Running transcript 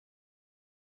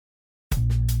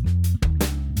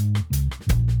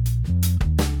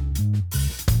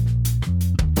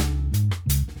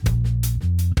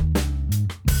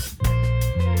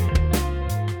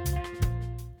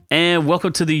And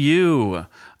welcome to the U.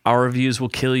 Our reviews will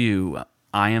kill you.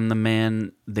 I am the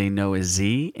man they know as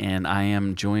Z, and I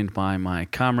am joined by my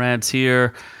comrades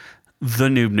here, the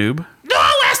Noob.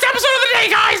 Last episode of the day,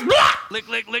 guys! Blah!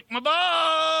 Lick my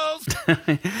balls!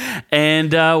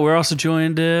 And we're also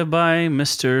joined by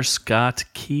Mr. Scott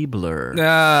Keebler.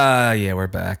 Yeah, we're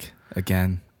back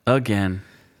again.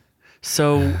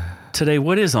 So today,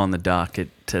 what is on the docket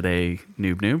today,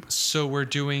 Noob? So we're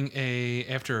doing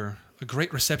after a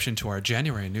great reception to our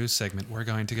January news segment, we're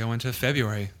going to go into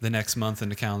February, the next month in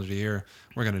the calendar year.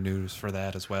 We're going to news for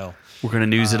that as well. We're going to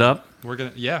news it up?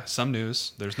 Some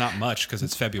news. There's not much because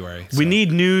it's February. We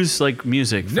need news like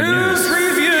music. For News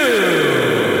review.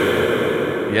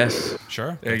 Yes.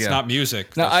 Sure. There you It's go. not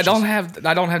music. No, That's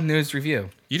I don't have news review.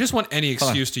 You just want any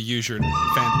excuse to use your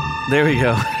fan. There we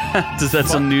go. Does that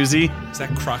sound newsy? Is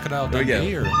that Crocodile There we go.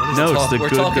 Dundee or what is No, it? it's the We're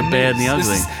good, the talking bad, and the news.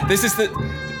 ugly. This is the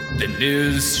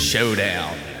news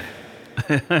showdown.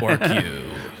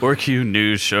 Or Q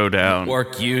News Showdown.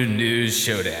 news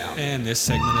showdown. And this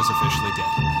segment is officially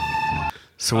dead.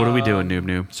 So what are we doing,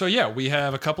 Noob? So yeah, we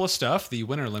have a couple of stuff. The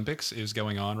Winter Olympics is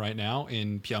going on right now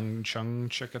in Pyeongchang,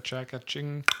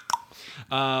 Ching.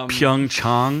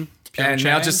 Pyeongchang. And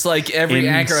now, just like every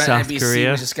In anchor South at NBC,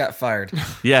 Korea? we just got fired.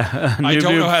 Yeah. I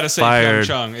don't know how to say fired.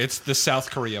 Pyeongchang. It's the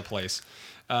South Korea place.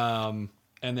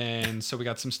 And then, so we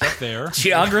got some stuff there.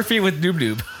 Geography with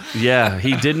Noob. Yeah,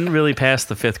 he didn't really pass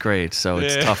the 5th grade, so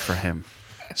it's Yeah. tough for him.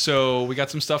 So we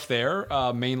got some stuff there.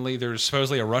 Mainly, there's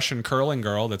supposedly a Russian curling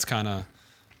girl that's kind of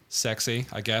sexy,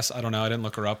 I guess. I don't know. I didn't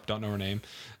look her up. Don't know her name.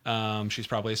 She's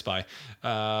probably a spy.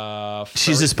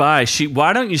 She's a spy.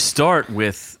 Why don't you start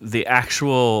with the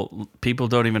actual people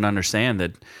don't even understand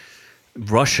that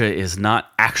Russia is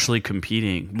not actually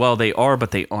competing. Well, they are,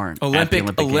 but they aren't. at the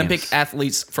Olympic Games.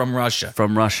 athletes from Russia.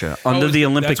 From Russia under the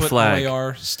Olympic that's flag. what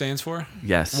OAR stands for?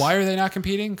 Yes. Why are they not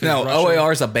competing? 'Cause No, Russia-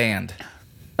 OAR is a band.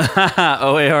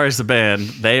 OAR is the band.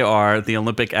 They are the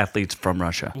Olympic athletes from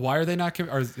Russia. Why are they not?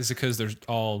 Or is it because there's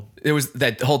all? It was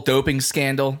that whole doping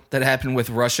scandal that happened with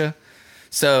Russia.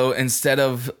 So instead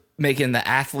of making the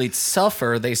athletes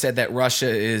suffer, they said that Russia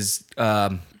is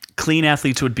Clean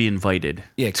athletes would be invited.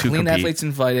 to clean compete. athletes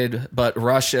invited, but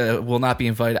Russia will not be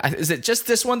invited. Is it just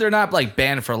this one? They're not like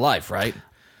banned for life, right?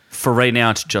 For right now,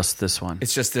 it's just this one.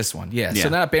 It's just this one. Yeah. Yeah. So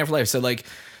they're not banned for life. So like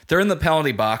they're in the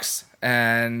penalty box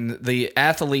and the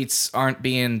athletes aren't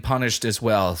being punished as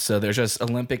well. So they're just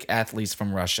Olympic athletes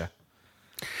from Russia.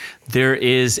 There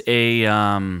is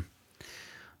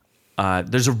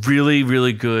there's a really,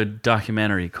 really good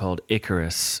documentary called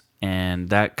Icarus, and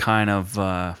that kind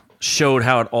of showed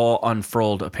how it all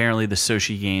unfurled. Apparently, the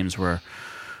Sochi Games were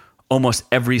almost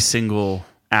every single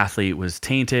athlete was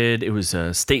tainted. It was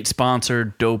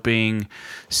state-sponsored doping,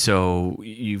 so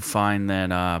you find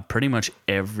that pretty much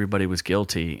everybody was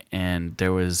guilty, and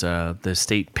there was the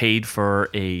state paid for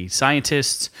a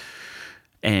scientist.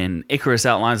 And Icarus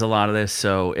outlines a lot of this,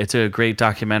 so it's a great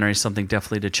documentary, something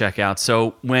definitely to check out.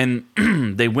 So when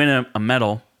they win a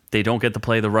medal, they don't get to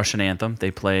play the Russian anthem. They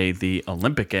play the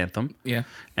Olympic anthem. Yeah.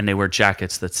 And they wear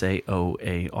jackets that say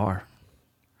OAR.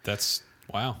 That's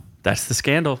wow. That's the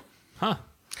scandal. Huh.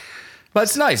 But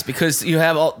it's nice because you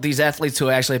have all these athletes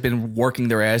who actually have been working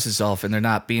their asses off and they're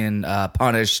not being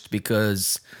punished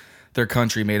because their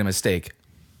country made a mistake.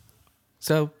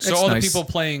 So So it's all nice. the people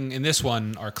playing in this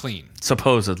one are clean.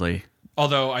 Supposedly.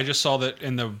 Although I just saw that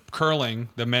in the curling,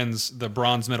 the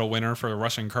bronze medal winner for a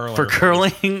Russian curler. For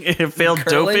curling, it failed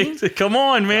Curling? doping. Come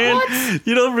on, man. What?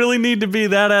 You don't really need to be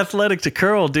that athletic to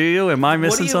curl, do you? Am I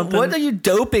missing something? What are you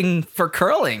doping for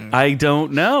curling? I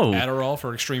don't know. Adderall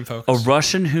for extreme A focus.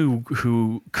 Russian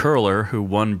curler who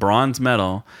won bronze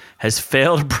medal has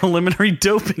failed a preliminary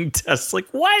doping test. Like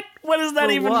what? What does that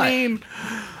For even what? mean?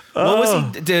 What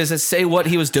was he? Does it say what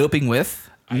he was doping with?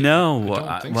 No.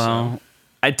 don't think well,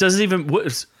 so. it doesn't even.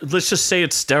 Let's just say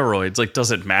it's steroids. Like,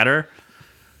 does it matter?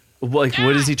 Like,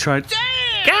 what is he trying?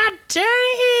 God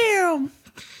damn!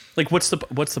 Like, what's the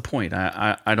point?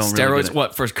 I don't Steroids? really get it.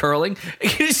 What for curling?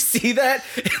 You see that?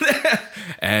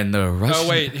 And the Russian. Oh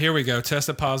wait, here we go.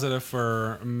 Tested positive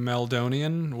for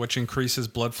meldonium, which increases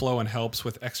blood flow and helps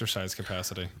with exercise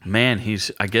capacity. Man,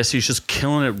 I guess he's just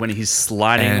killing it when he's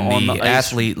sliding And on the the ice,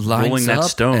 athlete lines rolling up that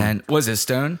stone. and was it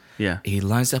stone? Yeah. He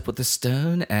lines up with the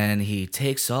stone and he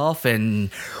takes off and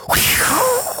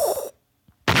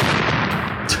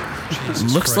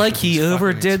Jesus looks Christ, like with he these fucking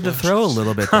overdid the throw a explosions.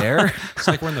 little bit there. It's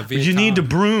like we're in the Vietnam. You need to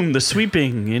broom the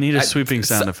sweeping. You need a sweeping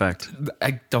sound so- effect.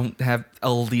 I don't have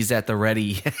all these at the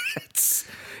ready.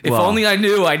 If Well- only I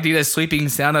knew I'd need a sweeping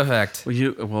sound effect. We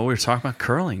were talking about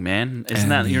curling, man. Isn't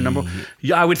that your number?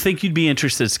 Yeah, I would think you'd be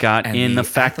interested, Scott, And in the the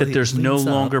fact that athlete there's no leans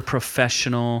up longer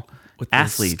professional With the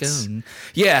athletes. scone.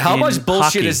 Yeah, how in much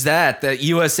bullshit hockey. is that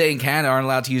USA and Canada aren't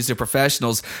allowed to use their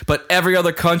professionals, but every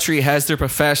other country has their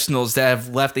professionals that have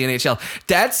left the NHL.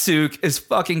 Datsuk is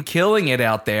fucking killing it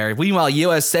out there. Meanwhile,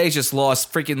 USA just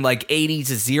lost freaking like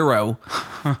 80-0.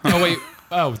 Oh wait.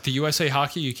 Oh, the USA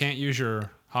hockey. You can't use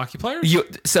your hockey players.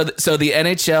 So the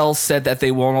NHL said that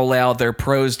they won't allow their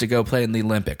pros to go play in the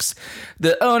Olympics.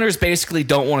 The owners basically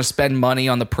don't want to spend money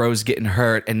on the pros getting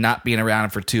hurt and not being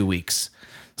around for 2 weeks.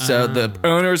 So the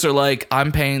owners are like,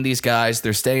 I'm paying these guys.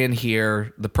 They're staying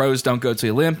here. The pros don't go to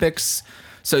the Olympics.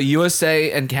 So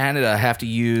USA and Canada have to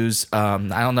use, I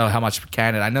don't know how much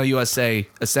Canada. I know USA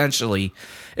essentially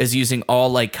is using all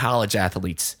like college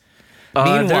athletes.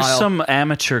 There's some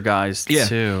amateur guys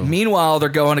too. Meanwhile, they're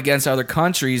going against other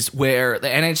countries where the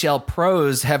NHL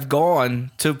pros have gone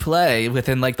to play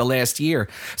within like the last year.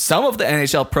 Some of the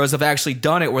NHL pros have actually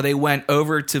done it where they went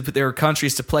over to their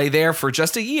countries to play there for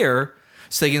just a year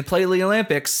so they can play the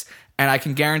Olympics. And I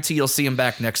can guarantee you'll see them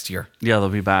back next year. Yeah, they'll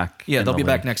be back. Yeah, they'll be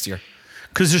back next year.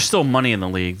 Because there's still money in the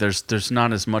league. There's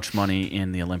not as much money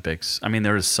in the Olympics. I mean,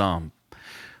 there is some,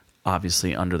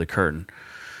 obviously, under the curtain.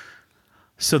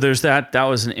 So there's that. That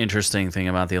was an interesting thing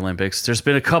about the Olympics. There's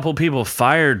been a couple people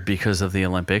fired because of the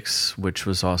Olympics, which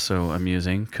was also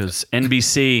amusing because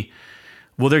NBC,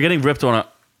 well, they're getting ripped on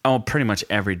pretty much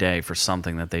every day for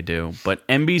something that they do. But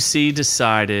NBC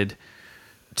decided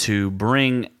to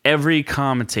bring every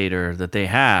commentator that they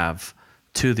have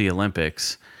to the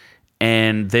Olympics,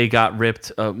 and they got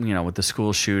ripped. With the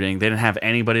school shooting, they didn't have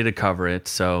anybody to cover it.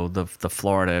 So the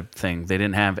Florida thing, they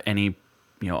didn't have any.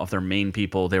 Of their main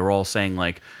people, they were all saying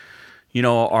like,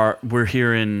 we're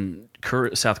here in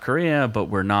South Korea, but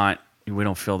we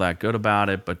don't feel that good about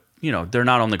it. But they're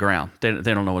not on the ground. They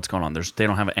don't know what's going on. They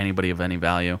don't have anybody of any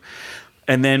value.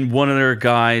 And then one of their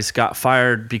guys got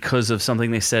fired because of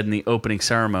something they said in the opening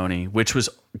ceremony, which was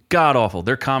god awful.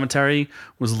 Their commentary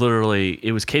was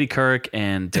it was Katie Couric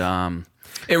and.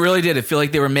 It really did. I feel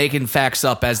like they were making facts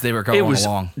up as they were going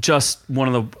along.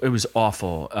 It was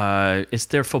awful. It's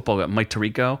their football guy, Mike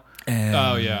Tirico.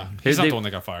 Oh yeah, he's not the one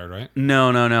that got fired, right?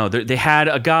 No. They had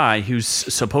a guy who's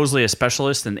supposedly a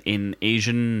specialist in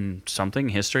Asian something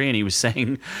history, and he was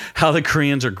saying how the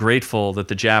Koreans are grateful that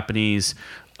the Japanese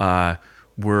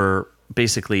were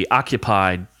basically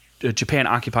occupied. Japan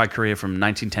occupied Korea from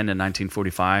 1910 to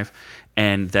 1945,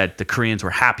 and that the Koreans were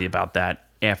happy about that.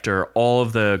 After all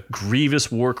of the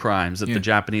grievous war crimes that the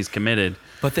Japanese committed.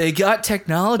 But they got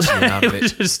technology out of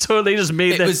it. They just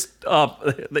made that up.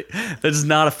 That's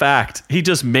not a fact. He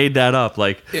just made that up.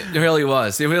 Like It really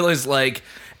was. It really was like,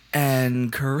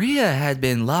 and Korea had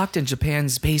been locked in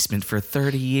Japan's basement for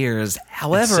 30 years.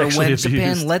 However, sexually when abused.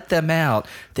 Japan let them out,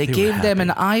 they gave them an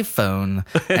iPhone,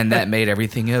 and that made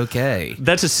everything okay.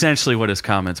 that's essentially what his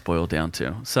comments boiled down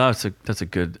to. So that's a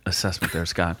good assessment there,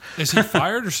 Scott. Is he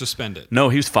fired or suspended? No,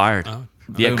 he was fired.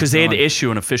 Yeah, because they had to Gone. issue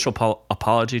an official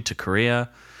apology to Korea.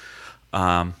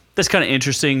 That's kind of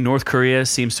interesting. North Korea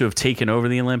seems to have taken over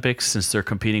the Olympics since they're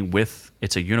competing with.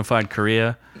 It's a unified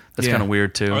Korea. That's Yeah. kind of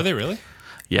weird too. Are they really?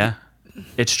 Yeah,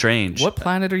 it's strange. What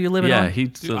planet are you living Yeah, on?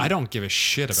 Dude, I don't give a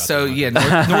shit about So, that. yeah,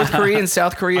 North Korea and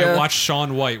South Korea. I watched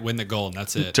Shaun White win the gold, and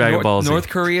that's it. Dragon Ball Z. North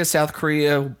Korea, South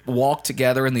Korea walk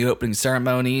together in the opening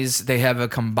ceremonies. They have a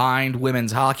combined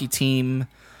women's hockey team,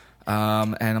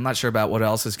 and I'm not sure about what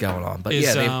else is going on. But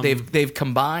Is, they've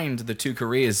combined the two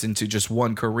Koreas into just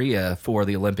one Korea for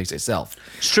the Olympics itself.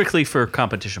 Strictly for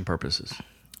competition purposes.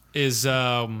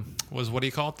 Was what do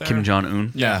you call it there? Kim Jong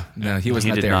Un. Yeah, no, he was He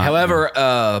not did there. not, However,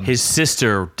 His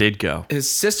sister did go. his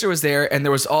sister was there, and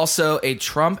there was also a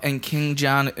Trump and Kim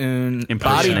Jong Un body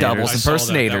Impersonators. doubles I saw that. That was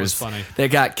impersonators funny.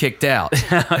 that got kicked out.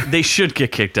 They should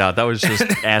get kicked out. That was just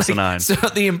asinine. So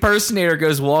the impersonator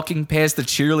goes walking past the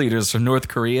cheerleaders from North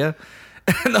Korea,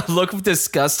 and the look of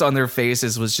disgust on their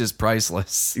faces was just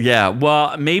priceless. Yeah,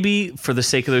 well, maybe for the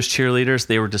sake of those cheerleaders,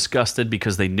 they were disgusted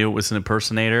because they knew it was an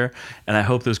impersonator, and I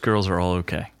hope those girls are all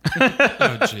okay.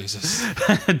 Oh Jesus!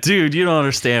 Dude, you don't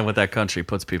understand what that country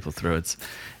puts people through.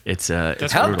 It's How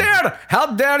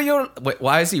brutal. dare you? Wait,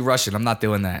 why is he Russian? I'm not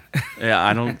doing that. Yeah,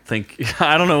 I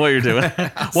don't know what you're doing.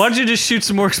 Why don't you just shoot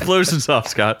some more explosions off,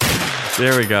 Scott?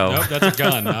 There we go. Nope, that's a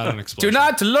gun, not an explosion. Do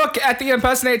not look at the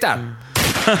impersonator.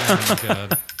 Oh, my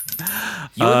God.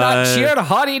 You will not cheer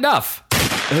hard enough.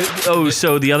 Oh,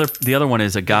 so the other one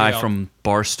is a guy Yeah. from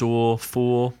Barstool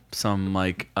Fool, some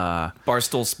like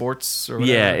Barstool Sports or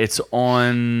whatever. yeah, it's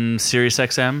on Sirius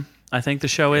XM, I think the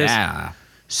show is. Yeah.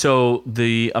 So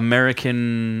the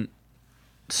American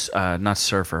not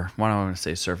surfer. Why do I want to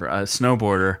say surfer?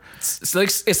 Snowboarder. It's like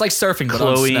surfing, but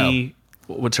on snow. Chloe,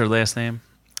 what's her last name?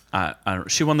 I don't.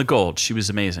 She won the gold. She was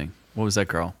amazing. What was that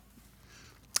girl?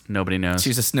 Nobody knows.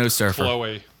 She's a snow surfer.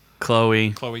 Chloe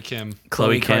Kim. Chloe Kim.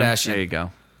 Kardashian. There you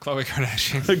go. Khloe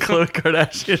Kardashian. Khloe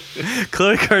Kardashian.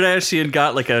 Khloe Kardashian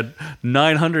got like a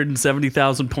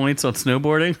 970,000 points on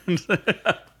snowboarding.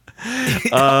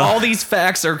 All these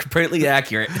facts are completely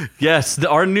accurate. Yes,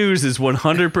 our news is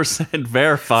 100%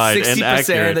 verified and 60%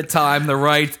 accurate. of the time, they're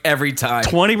right every time.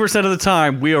 20% of the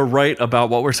time, we are right about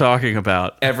what we're talking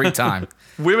about. Every time.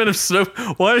 Women of snow.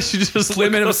 Why don't you just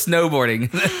Women of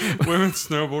snowboarding. Women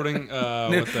snowboarding.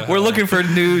 What the We're hell? looking for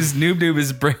news. Noob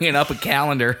is bringing up a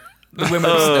calendar. The Women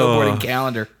of snowboarding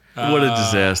calendar. What a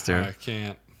disaster. I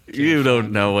can't. You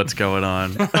don't know what's going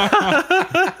on.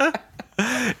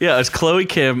 Yeah, it's Chloe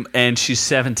Kim, and she's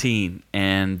 17.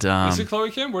 And Is it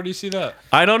Khloe Kim? Where do you see that?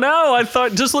 I don't know. I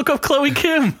thought just look up Chloe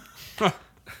Kim.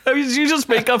 I mean, you just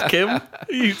make up Kim,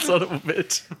 you son of a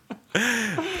bitch.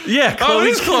 Yeah, Oh, Chloe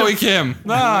it is Khloe Kim.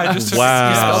 Nah, I just took Wow.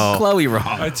 You a guess. spelled Chloe wrong.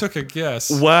 I took a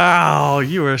guess. Wow,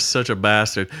 you are such a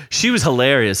bastard. She was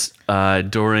hilarious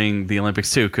during the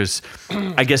Olympics too, because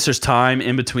I guess there's time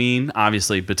in between,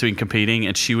 obviously, between competing,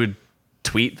 and she would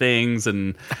tweet things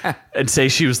and say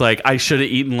she was like, I should have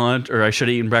eaten lunch or I should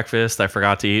have eaten breakfast. I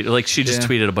forgot to eat. Like she just Yeah.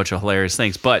 tweeted a bunch of hilarious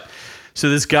things. But so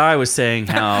this guy was saying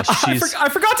how she's I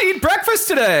forgot to eat breakfast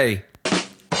today.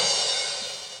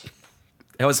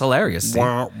 That was hilarious. Z.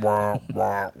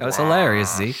 That was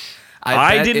hilarious, Z.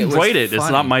 I bet didn't was write it. It's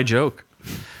funny. not my joke.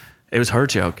 It was her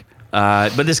joke.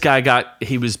 But this guy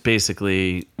he was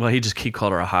basically, well, he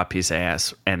called her a hot piece of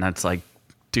ass. And that's like,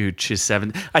 dude, she's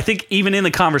 7. I think even in the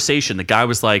conversation, the guy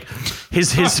was like,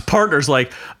 his partner's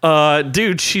like,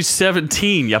 dude, she's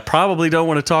 17. You probably don't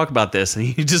want to talk about this. And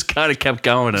he just kind of kept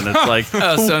going. And it's like,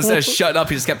 Oh, so instead of shut up,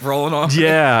 he just kept rolling on.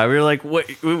 yeah, we were like, what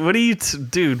are you,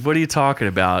 dude, what are you talking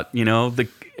about? You know,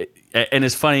 and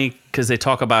it's funny because they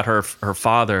talk about her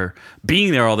father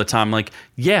being there all the time. Like,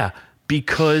 yeah,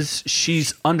 because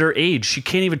she's underage. She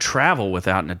can't even travel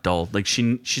without an adult. Like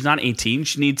she's not 18.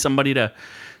 She needs somebody to,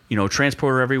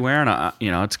 transport her everywhere.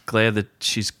 And it's glad that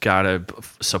she's got a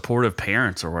supportive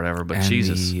parents or whatever. But And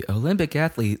Jesus, the Olympic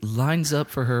athlete lines up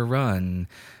for her run.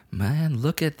 Man,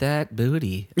 look at that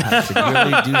booty. I should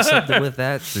really do something with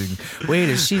that thing. Wait,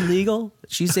 is she legal?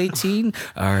 She's 18?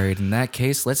 All right, in that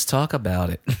case, let's talk about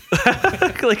it.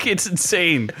 like it's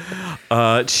insane.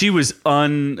 She was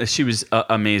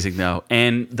amazing though,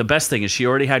 and the best thing is she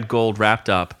already had gold wrapped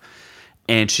up,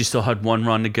 and she still had one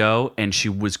run to go, and she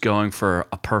was going for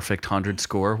a perfect 100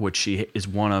 score, which she is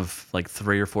one of like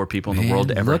 3 or 4 people in the world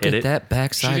to ever look hit at it. that She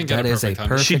backside. didn't get That a is a perfect 100.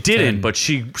 perfect She didn't, 10. but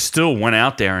she still went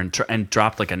out there and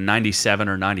dropped like a 97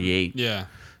 or 98. Yeah.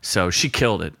 So she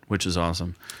killed it, which is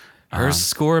awesome. Her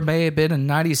score may have been a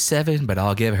 97, but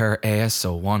I'll give her ass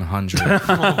a 100. She's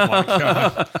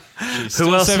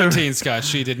still else- 17, Scott.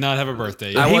 She did not have a birthday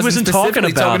I yet. He wasn't wasn't talking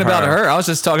specifically about talking about her. her. I was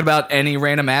just talking about any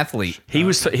random athlete. He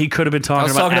could have been I talking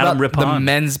was about talking Adam about Rippon. the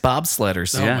men's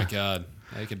bobsledders. Oh Yeah. my God.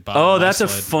 I could buy Oh, my that's a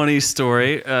sled. funny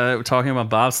story. We're talking about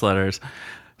bobsledders.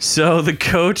 So the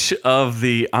coach of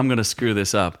I'm going to screw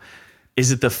this up. Is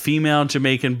it the female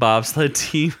Jamaican bobsled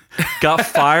team got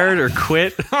fired or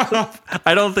quit?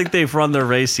 I don't think they've run their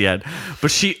race yet.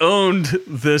 But she owned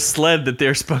the sled that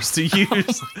they're supposed to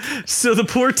use. So the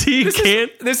poor team can't.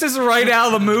 This is right out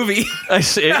of the movie.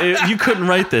 You couldn't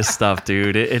write this stuff,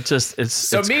 dude. It's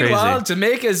So crazy. meanwhile,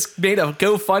 Jamaica's made a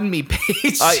GoFundMe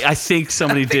page. I think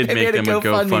somebody did they make made a them a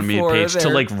GoFundMe GoFundMe for her page to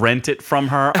there. like rent it from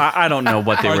her. I don't know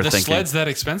what they Are were the thinking. sleds that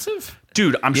expensive?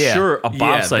 Dude, I'm Yeah. sure a Yeah,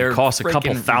 bobsled they're costs a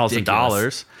couple freaking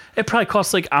 $1,000s. It probably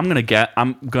costs like I'm gonna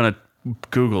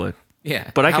Google it.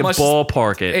 Yeah, But I How can much-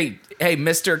 ballpark it. Hey,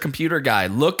 Mr. Computer Guy,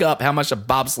 look up how much a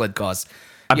bobsled costs.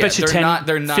 I bet you they're 10 not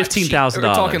cheap. $15,000. We're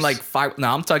talking like five.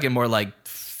 No, I'm talking more like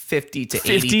 50 to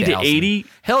 50 to 80,000. 80?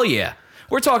 Hell yeah,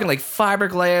 we're talking like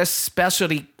fiberglass,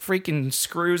 specialty freaking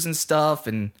screws and stuff,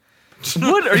 and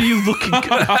What are you looking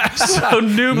at? So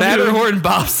new. Matterhorn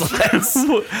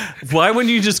bobsleds. Why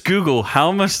wouldn't you just Google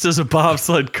how much does a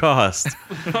bobsled cost?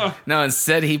 No,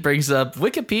 instead he brings up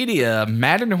Wikipedia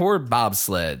Matterhorn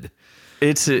bobsled,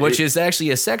 is which is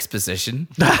actually a sex position.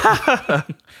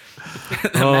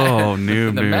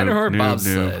 new. The Matterhorn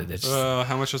bobsled. It's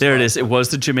How much was There it that? is. It was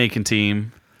the Jamaican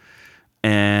team.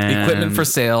 And equipment for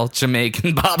sale.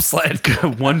 Jamaican bobsled.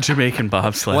 one Jamaican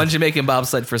bobsled. One Jamaican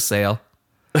bobsled for sale.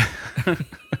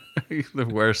 The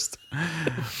worst.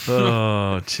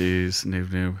 Oh, jeez,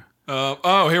 noob.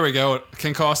 Here we go. It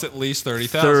can cost at least $30,000.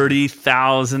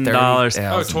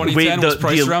 $30,000. Oh, 2010 was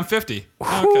priced around $50,000.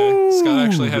 Okay, Scott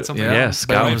actually had something. Yeah. Yeah,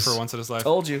 Scott right was- for once in his life.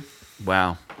 Told you.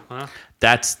 Wow.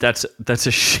 That's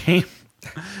a shame.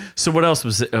 So what else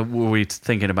were we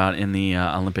thinking about in the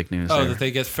Olympic news? Oh, there? that they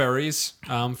get ferries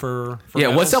for Yeah,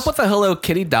 what's medals? up with the Hello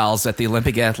Kitty dolls that the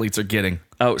Olympic athletes are getting?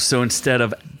 Oh, so instead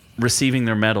of receiving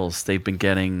their medals, they've been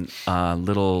getting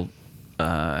little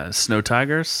snow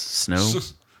tigers,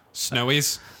 Snowies?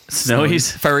 snowies.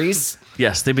 Furries?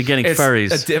 Yes, they've been getting It's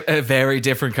furries. a very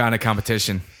different kind of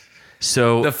competition.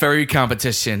 So The furry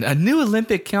competition. A new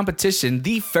Olympic competition,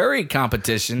 the furry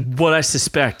competition. what I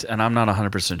suspect, and I'm not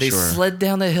 100% They sure. slid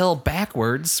down the hill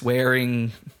backwards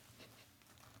wearing...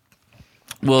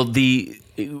 Well, the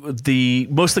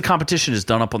most of the competition is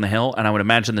done up on the hill, and I would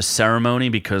imagine the ceremony,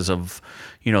 because of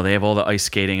they have all the ice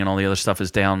skating and all the other stuff,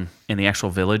 is down in the actual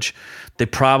village. They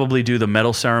probably do the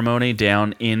medal ceremony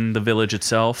down in the village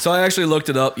itself. So I actually looked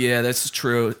it up. Yeah, this is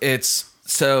true.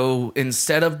 So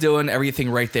instead of doing everything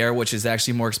right there, which is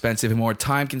actually more expensive and more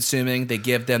time consuming, they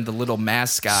give them the little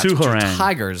mascots, which are Suharang,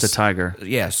 tigers. the tiger.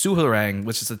 Yeah, Suharang,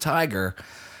 which is a tiger.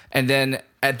 And then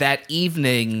at that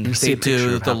evening, see they a picture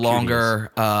do of the how cute he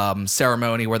longer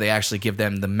ceremony where they actually give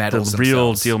them the medals The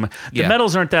real themselves. deal. The Yeah.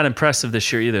 medals aren't that impressive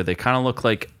this year either. They kind of look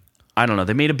like, I don't know.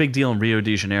 They made a big deal in Rio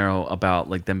de Janeiro about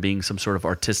like them being some sort of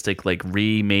artistic, like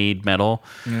remade medal.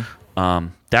 Yeah.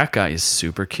 That guy is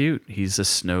super cute. He's a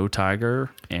snow tiger,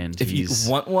 and If you he's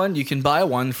want one, you can buy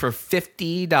one for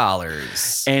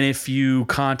 $50. and if you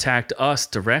contact us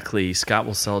directly, Scott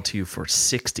will sell it to you for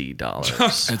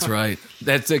 $60. That's right.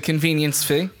 That's a convenience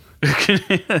fee.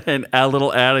 And a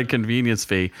little added convenience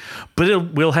fee,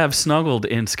 but we'll have snuggled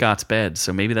in Scott's bed,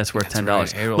 so maybe that's worth $10.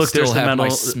 Right. It'll Look, still there's the have my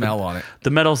medal. smell on it. The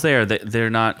medals there, they're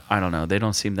not. I don't know. They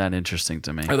don't seem that interesting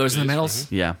to me. Are those the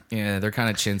medals? Yeah, Yeah, they're kind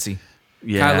of chintzy.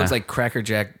 yeah. Kind of looks like Cracker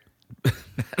Jack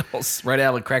medals right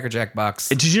out of a Cracker Jack box.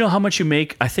 Did you know how much you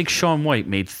make? I think Shaun White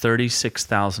made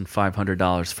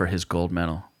 $36,500 for his gold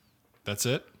medal. That's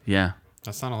it? Yeah.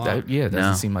 That's not a lot. That doesn't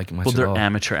No. seem like much Well, at they're all.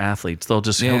 amateur athletes. He'll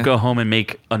Yeah. go home and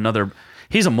make another.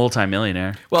 He's a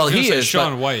multimillionaire. Well, I was gonna he say is.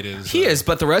 Shaun but- White is. He is,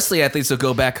 but the rest of the athletes will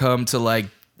go back home to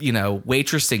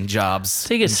waitressing jobs.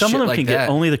 Take it. and Some of shit them like can that. get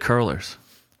only the curlers.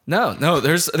 No.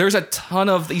 There's a ton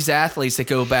of these athletes that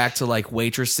go back to like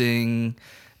waitressing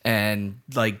and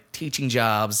like teaching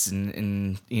jobs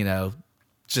and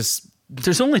just.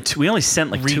 There's only two. We only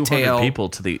sent like 200 Retail. people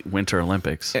to the Winter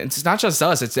Olympics. It's not just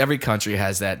us; it's every country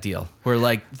has that deal where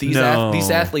like these No.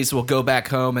 these athletes will go back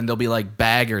home and they'll be like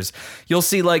baggers. You'll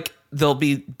see like they'll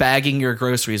be bagging your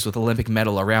groceries with Olympic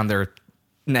medal around their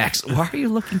necks. Why are you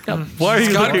looking up? Why are He's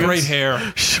you got looking at great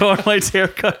hair. Shaun White's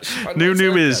haircut? Noob White's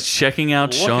Noob is haircut. checking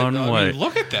out Shaun White.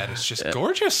 Look at that. It's just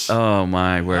gorgeous. Oh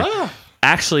my word! Ah.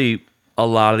 Actually, a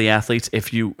lot of the athletes,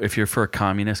 if you're for a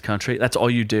communist country, that's all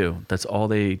you do. That's all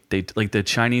they like. The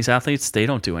Chinese athletes, they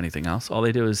don't do anything else. All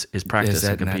they do is practice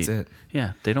that and and compete. that's it.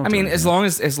 Yeah, they don't. I do mean, anything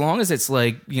as long as it's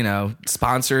like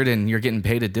sponsored and you're getting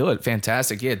paid to do it,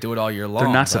 fantastic. Yeah, do it all year long.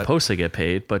 they're not but supposed to get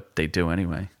paid, but they do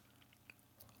anyway.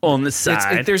 On the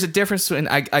side, there's a difference in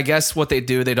I guess what they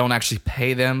do. They don't actually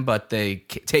pay them, but they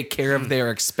take care of their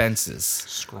expenses.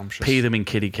 Scrumptious. pay them in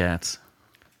kitty cats.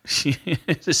 She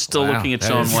is still Wow, looking at that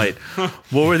Shaun is- White.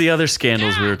 What were the other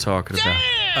scandals we were talking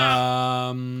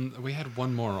about? We had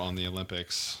one more on the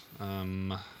Olympics.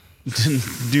 Noob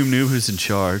Noob, who's in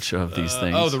charge of these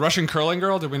things. Oh, the Russian curling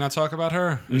girl. Did we not talk about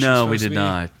her? Is she No, we supposed to did be-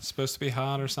 not. Supposed to be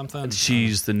hot or something.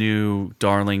 She's the new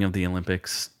darling of the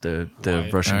Olympics, the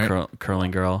Right. Russian All right.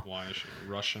 curling girl. Why is she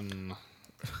Russian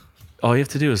All you have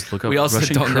to do is look up We also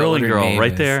Russian don't know curling what her girl name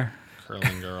right is. there.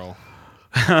 curling girl?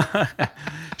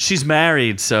 She's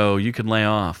married, so you can lay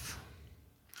off.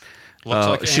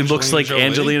 She looks like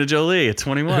Angelina Jolie at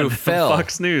 21. Who from fell.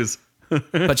 Fox News.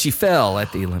 But she fell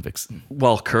at the Olympics.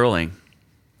 Well, curling.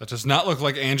 That does not look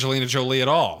like Angelina Jolie at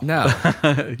all. No,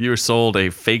 You were sold a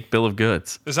fake bill of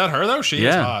goods. Is that her though? She is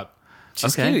Yeah. hot.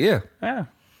 she's Okay. cute. Yeah. Yeah.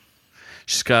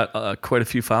 She's got quite a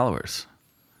few followers.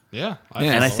 Yeah. And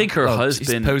I follow think her. her Well, husband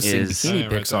she's posting is bikini right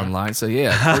pics there. online, so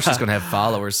yeah, of course she's gonna have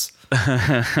followers.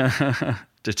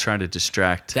 just trying to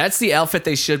distract. That's the outfit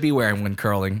they should be wearing when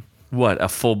curling. What, a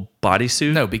full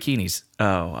bodysuit? No, bikinis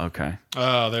Oh, okay.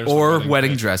 Oh, there's the or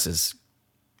wedding pic. dresses.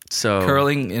 So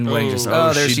Curling in wedding dresses. Oh,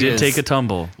 Oh, there she she did is. take a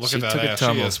tumble. Look She at that took a ass.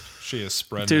 tumble. She is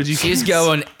spreading. Dude, you She's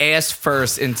going ass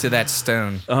first into that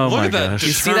stone. Oh Look my at that gosh.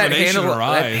 You see that determination handle? in her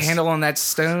That eyes. handle on that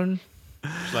stone?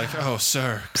 She's like, oh,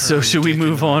 sir. So curly should we dick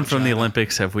move in on from the vagina.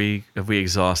 Olympics? Have we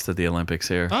exhausted the Olympics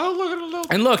here? Oh, look at a little.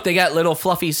 And look, they got little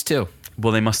fluffies too.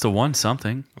 Well, they must have won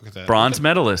something. Look at that. Bronze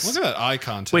Look medalists. at that eye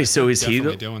contact. Wait, so is he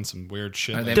Definitely the- doing some weird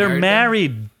shit. Are like they that. They're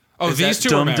married married. Oh, Is these that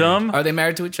two are Dum married. Dum? Are they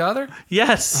married to each other?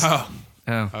 Yes. Oh,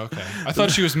 Oh. okay. I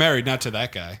thought she was married, not to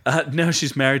that guy. No,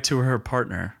 she's married to her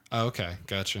partner. Oh, okay,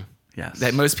 gotcha. Yes.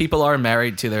 That most people are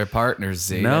married to their partners,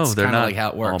 Z. No, That's they're kinda not like how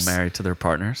it works. all married to their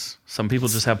partners. Some people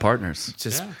just have partners.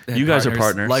 Just Yeah. You guys are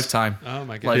partners. Lifetime. Oh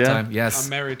my god. Lifetime, Yeah. yes. I'm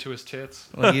married to his tits.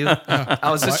 Well, you, I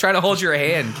was just trying to hold your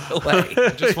hand. Get away. I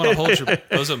just want to hold your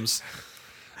bosoms.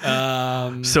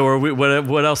 So are we?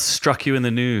 What else struck you in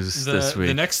the news this week?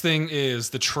 The next thing is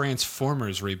the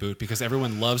Transformers reboot because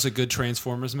everyone loves a good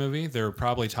Transformers movie. They're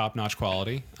probably top-notch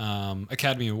quality,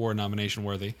 Academy Award nomination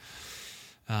worthy.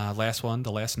 Last one,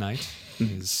 The Last Night,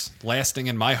 is lasting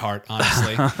in my heart,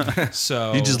 honestly.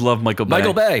 So you just love Michael Bay.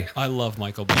 Michael Bay. I love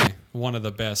Michael Bay, one of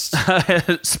the best.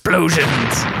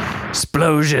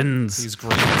 Explosions. He's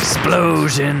great.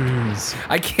 Explosions.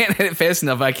 I can't hit it fast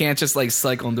enough. I can't just like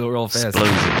cycle and do it real fast.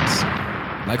 Explosions.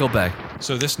 Michael Bay.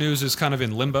 So this news is kind of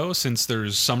in limbo since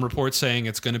there's some reports saying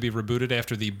it's going to be rebooted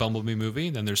after the Bumblebee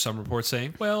movie. Then there's some reports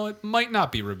saying, well, it might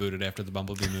not be rebooted after the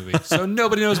Bumblebee movie. So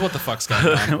nobody knows what the fuck's going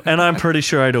on. And I'm pretty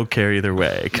sure I don't care either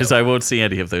way because I won't see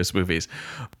any of those movies.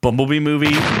 Bumblebee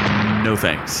movie, no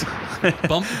thanks.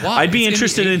 Why? I'd be It's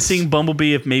interested the in 80s. seeing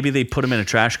Bumblebee if maybe they put him in a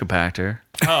trash compactor.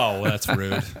 Oh, that's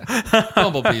rude.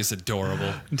 Bumblebee is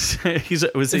adorable.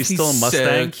 Was he still a He's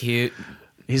Mustang? So cute.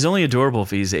 He's only adorable if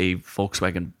he's a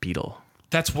Volkswagen Beetle.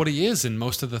 That's what he is in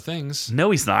most of the things.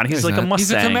 No, he's not. He's like not. a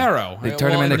He's a Mustang. Camaro. They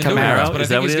turned him into in the new Camaro. ones, but Is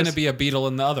I that think what he's it going to is? be a Beetle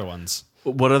in the other ones.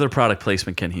 What other product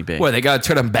placement can he be? What, they got to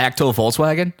turn him back to a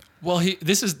Volkswagen? Well,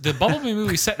 this is the Bumblebee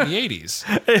movie set in the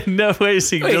 80s. No way is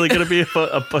he really going to be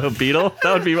a Beetle?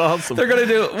 That would be awesome. They're going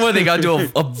to do, what, they got to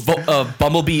do a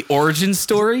Bumblebee origin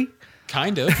story?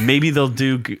 Kind of. Maybe they'll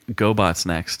do GoBots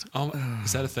next.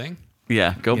 Is that a thing?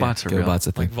 Yeah, GoBots are real. GoBot's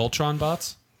a thing. Like Voltron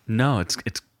bots? No, it's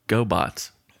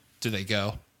GoBots. Do they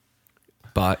go?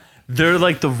 Bot. They're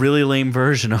like the really lame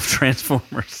version of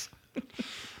Transformers.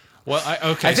 Well,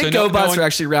 I think so GoBots one, were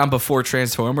actually around before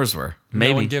Transformers were. no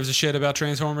one Maybe. gives a shit about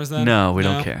Transformers then? No, we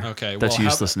don't care. Okay. That's well,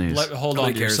 useless news. Hold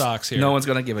on to your socks here. No one's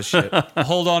going to give a shit.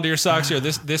 Hold on to your socks here.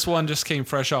 This one just came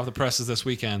fresh off the presses this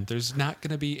weekend. There's not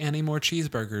going to be any more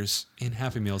cheeseburgers in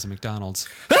Happy Meals at McDonald's.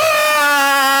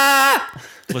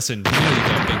 Listen, you know you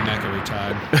get a Big Mac every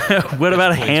time. What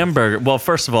about a Please. hamburger? Well,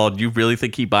 first of all, do you really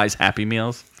think he buys Happy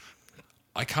Meals?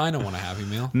 I kind of want a Happy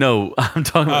Meal. No, I'm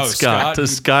talking about Oh, Scott. Scott,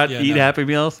 Does Scott yeah, eat no. Happy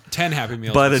Meals? 10 Happy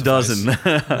Meals. By the would suffice.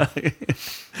 dozen.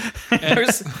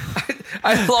 There's-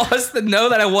 I lost the no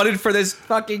that I wanted for this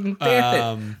fucking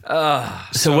damn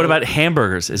it. So what about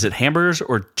hamburgers? Is it hamburgers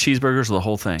or cheeseburgers or the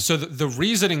whole thing? So the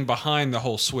reasoning behind the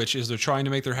whole switch is they're trying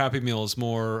to make their Happy Meals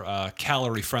more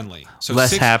calorie friendly. So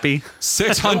Less happy?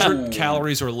 600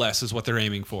 calories or less is what they're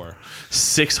aiming for.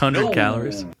 600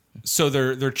 calories? So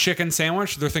their chicken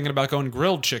sandwich, they're thinking about going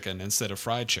grilled chicken instead of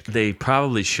fried chicken. They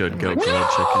probably should go grilled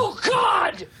Oh chicken.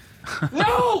 God!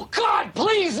 No, God,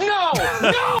 please, no,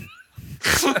 no!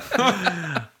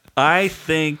 I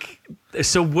think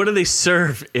so. What do they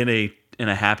serve in a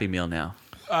Happy Meal now?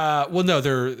 Well, no,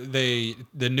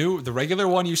 the regular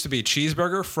one used to be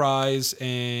cheeseburger, fries,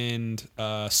 and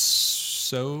not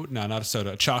a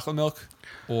soda, chocolate milk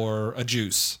or a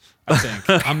juice. I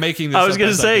think I'm making this. I was up going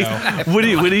to as say, I go. what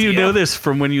do you know this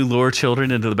from when you lure children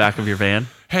into the back of your van?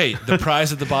 Hey, the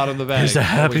prize at the bottom of the bag Here's a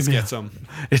Happy always Meal. gets them.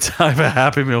 I have a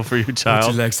Happy Meal for you,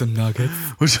 child. like some nuggets?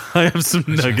 I have some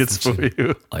nuggets for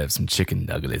you. I have some chicken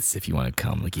nuggets if you want to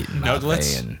come get in my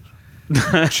Nuggets? van.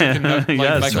 Chicken like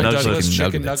Yes, Michael nuggets. Douglas,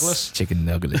 chicken nuggets. Douglas. Chicken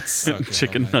nuggets. Okay,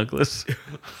 Chicken well, nuggets.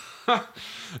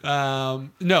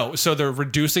 no, so they're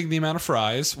reducing the amount of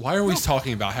fries. Why are we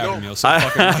talking about Happy Meals so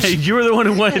fucking much? You were the one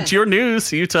who wanted it's your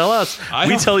news. You tell us. I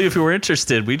We don't- tell you if we were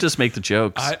interested. We just make the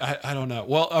jokes. I don't know.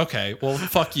 Well, okay. Well,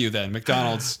 fuck you then,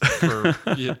 McDonald's for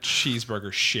your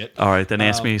cheeseburger shit. All right, then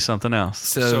ask me something else.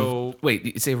 So- wait,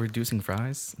 you say reducing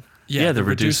fries? Yeah, they're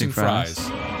reducing fries.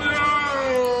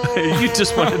 You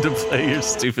just wanted to play your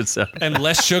stupid stuff. And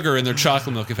less sugar in their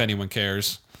chocolate milk, if anyone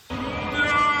cares.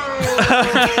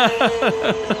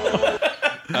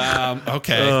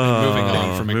 Okay, moving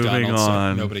on from moving McDonald's.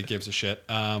 on. So nobody gives a shit.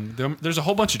 There's a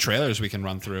whole bunch of trailers we can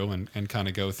run through and kind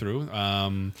of go through.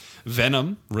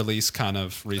 Venom released kind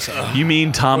of recently. You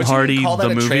mean Tom Would you Hardy call that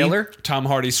the a movie? trailer? Tom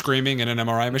Hardy screaming in an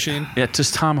MRI machine. Yeah,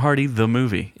 just Tom Hardy the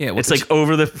movie. Yeah, it's like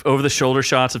over the shoulder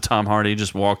shots of Tom Hardy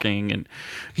just walking and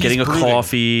getting a brooding.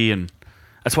 coffee, and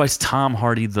that's why it's Tom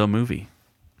Hardy the movie.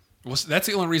 Well, that's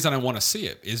the only reason I want to see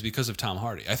it is because of Tom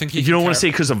Hardy. I think You don't want to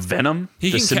say because of Venom,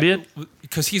 the symbiote.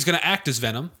 because he's going to act as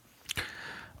Venom.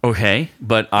 Okay,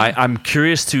 but I'm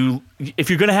curious to if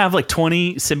you're going to have like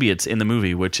 20 symbiotes in the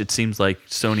movie, which it seems like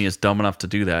Sony is dumb enough to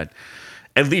do that.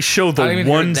 At least show I the haven't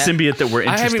one heard that- symbiote that we're I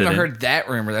interested haven't even in. heard that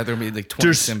rumor that there will be like 20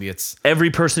 There's symbiotes. every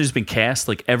person who's been cast,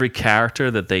 like every character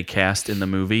that they cast in the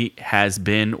movie has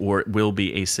been or will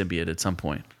be a symbiote at some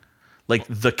point. Like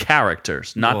the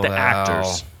characters, not the Wow.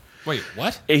 actors. Wait,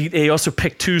 what? They also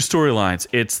picked two storylines.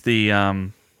 It's the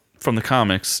from the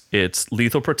comics. It's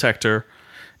Lethal Protector,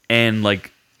 and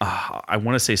like I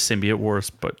want to say Symbiote Wars,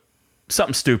 but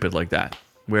something stupid like that,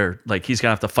 where like he's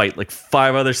gonna have to fight like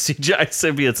 5 other CGI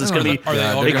symbiotes. It's gonna be. Are they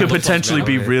all It gonna could look like potentially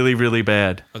be Venom? really, really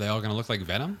bad. Are they all going to look like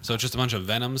Venom? So it's just a bunch of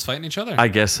Venoms fighting each other? I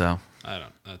guess so.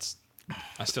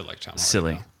 I still like Tom Hardy,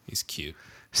 Silly. though. He's cute.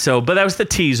 So, but that was the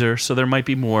teaser. So there might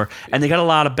be more, and they got a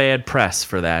lot of bad press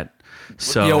for that.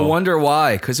 So You'll wonder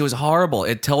why, because it was horrible.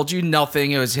 It told you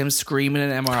nothing. It was him screaming in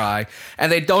an MRI,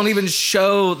 and they don't even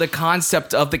show the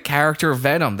concept of the character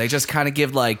Venom. They just kind of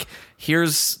give like,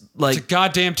 here's like It's a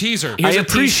goddamn teaser. here's I a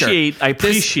t-shirt.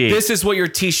 appreciate- This is what your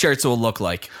t-shirts will look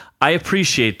like. I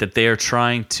appreciate that they are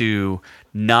trying to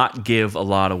not give a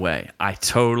lot away. I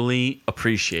totally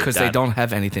appreciate that. Because they don't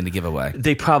have anything to give away.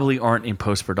 They probably aren't in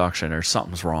post production, or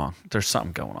something's wrong. There's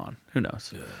something going on. Who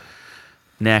knows?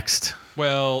 Next.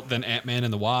 Well, then Ant-Man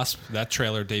and the Wasp. That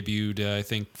trailer debuted, I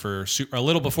think, for a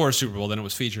little before Super Bowl. Then it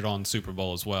was featured on Super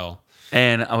Bowl as well.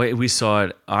 And we saw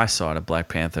it. I saw it at Black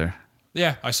Panther.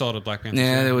 Yeah, I saw it at Black Panther.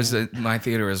 Yeah, it was at my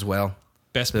theater as well.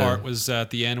 Best part was at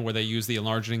the end where they used the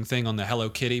enlarging thing on the Hello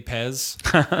Kitty Pez.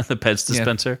 The Pets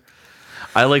dispenser.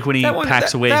 I like when he That one-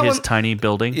 packs that- away that his one- tiny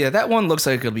building. Yeah, that one looks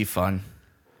like it'll be fun.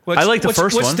 I like the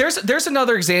first one. There's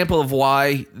another example of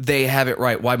why they have it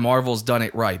right, why Marvel's done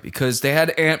it right, because they had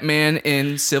Ant-Man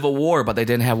in Civil War, but they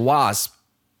didn't have Wasp.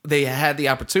 They had the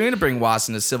opportunity to bring Wasp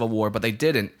into Civil War, but they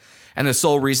didn't. And the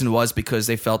sole reason was because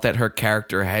they felt that her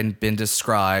character hadn't been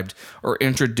described or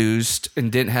introduced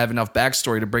and didn't have enough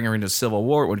backstory to bring her into Civil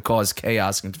War. It would cause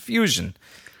chaos and confusion.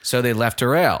 So they left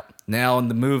her out. Now in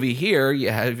the movie here,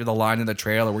 you have the line in the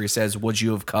trailer where he says, "Would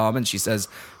you have come?" And she says,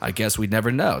 "I guess we'd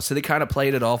never know." So they kind of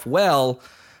played it off well,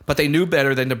 but they knew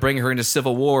better than to bring her into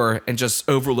Civil War and just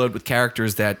overload with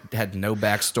characters that had no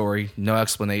backstory, no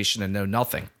explanation, and no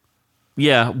nothing.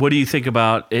 Yeah. What do you think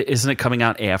about? Isn't it coming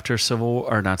out after Civil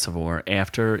War, or not Civil War?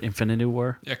 After Infinity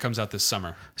War? Yeah, it comes out this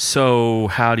summer. So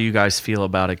how do you guys feel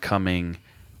about it coming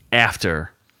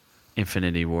after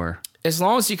Infinity War? As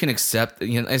long as you can accept,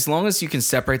 as long as you can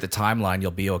separate the timeline, you'll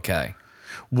be okay.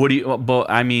 What do you? But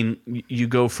I mean, you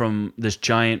go from this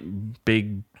giant,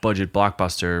 big budget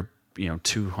blockbuster,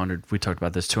 200. We talked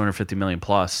about this 250 million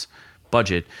plus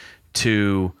budget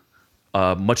to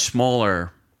a much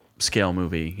smaller scale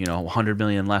movie. 100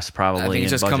 million less probably. I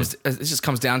think in budget. it just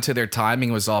comes down to their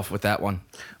timing was off with that one.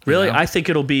 Really, You know? I think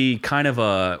it'll be kind of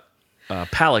a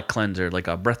palate cleanser, like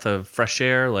a breath of fresh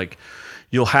air. Like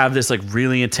you'll have this like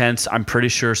really intense. I'm pretty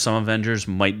sure some Avengers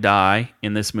might die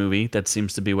in this movie. That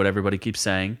seems to be what everybody keeps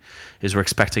saying. Is we're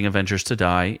expecting Avengers to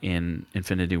die in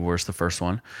Infinity Wars, the first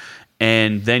one,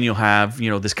 and then you'll have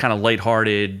this kind of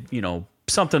lighthearted,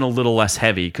 something a little less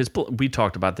heavy, because we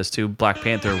talked about this too. Black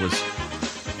Panther was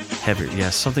heavier.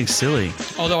 Yeah, something silly.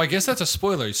 Although I guess that's a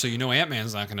spoiler, so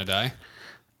Ant-Man's not going to die.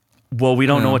 Well, we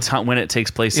don't know when it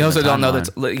takes place. You in also the don't know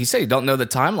timeline. that. You say you don't know the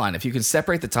timeline. If you can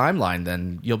separate the timeline,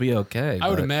 then you'll be okay. I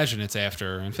would but- imagine it's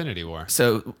after Infinity War.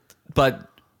 So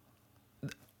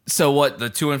what? The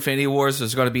 2 Infinity Wars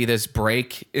is going to be this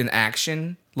break in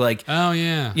action, like. Oh,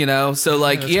 yeah. So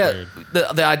that's weird.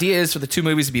 the idea is for the 2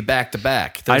 movies to be back to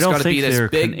back. I don't gonna think be this they're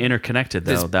big, interconnected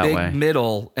this though. That big way,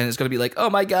 middle, and it's going to be like, oh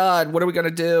my god, what are we going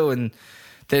to do? And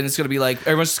then it's going to be like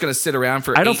everyone's just going to sit around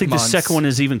for. I don't 8 think months. the second one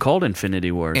is even called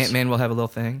Infinity Wars. Ant-Man will have a little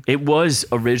thing. It was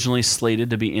originally slated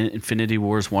to be Infinity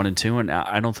Wars 1 and 2, and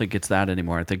I don't think it's that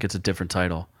anymore. I think it's a different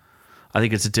title. I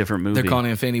think it's a different movie. They're calling it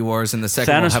Infinity Wars, and the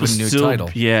second one will have a new title.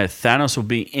 Yeah, Thanos will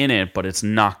be in it, but it's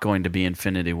not going to be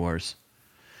Infinity Wars.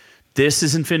 This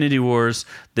is Infinity Wars.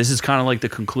 This is kind of like the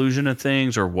conclusion of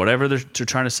things, or whatever they're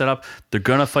trying to set up. They're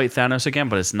gonna fight Thanos again,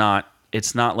 but it's not.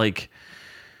 It's not like.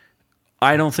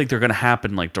 I don't think they're going to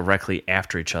happen like directly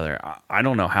after each other. I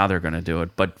don't know how they're going to do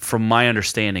it, but from my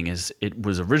understanding, is it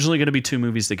was originally going to be 2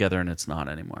 movies together, and it's not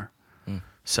anymore.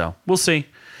 So we'll see.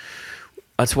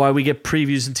 That's why we get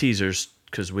previews and teasers,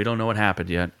 because we don't know what happened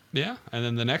yet. Yeah, and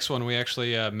then the next one we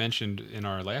actually mentioned in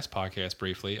our last podcast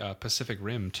briefly, Pacific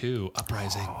Rim 2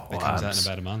 Uprising. That comes out in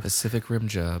about a month. Pacific Rim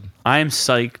job. I'm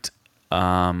psyched.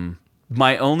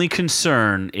 My only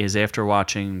concern is after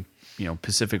watching,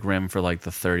 Pacific Rim for like the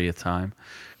 30th time,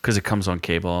 because it comes on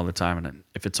cable all the time, and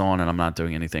if it's on and I'm not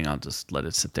doing anything, I'll just let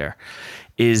it sit there,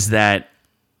 is that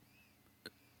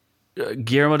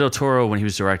Guillermo del Toro, when he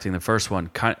was directing the first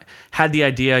one, had the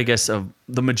idea, I guess, of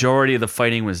the majority of the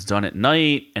fighting was done at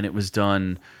night, and it was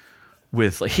done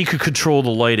with like he could control the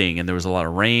lighting, and there was a lot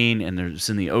of rain, and there's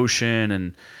in the ocean,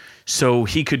 and so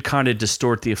he could kind of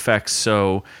distort the effects.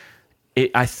 So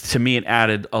to me, it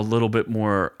added a little bit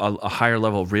more, a higher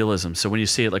level of realism. So when you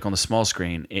see it like on the small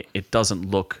screen, it doesn't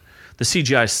look, the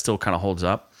CGI still kind of holds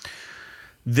up.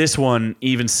 This one,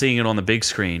 even seeing it on the big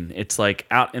screen, it's like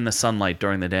out in the sunlight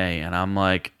during the day, and I'm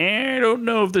like, I don't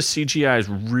know if the CGI is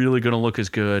really going to look as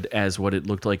good as what it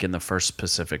looked like in the first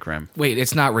Pacific Rim. Wait,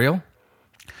 it's not real?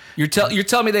 You're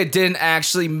telling me they didn't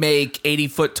actually make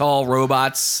 80-foot tall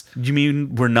robots? You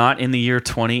mean we're not in the year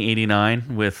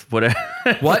 2089 with whatever?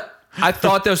 What? I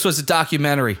thought this was a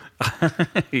documentary.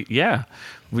 Yeah,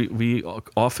 we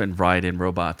often ride in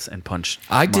robots and punch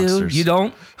I monsters. do. You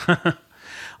don't?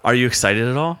 Are you excited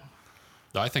at all?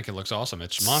 I think it looks awesome.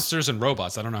 It's monsters and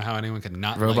robots. I don't know how anyone could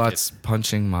not Robots like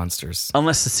punching monsters.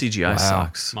 Unless the CGI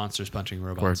sucks. it. Monsters punching We're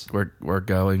robots. we're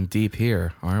going deep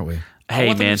here, aren't we? Hey,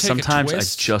 want them man, to take a sometimes I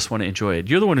twist. just want to enjoy it.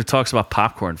 You're the one who talks about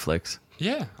popcorn flicks.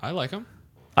 Yeah, I like them.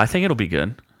 I think it'll be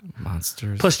good.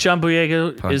 Monsters. Plus, John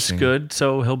Boyega is Punching. good,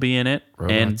 so he'll be in it. And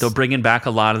Robots. they'll bring in back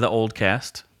a lot of the old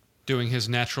cast. Doing his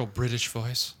natural British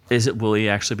voice. Will he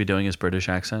actually be doing his British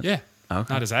accent? Yeah.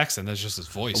 Okay. Not his accent. That's just his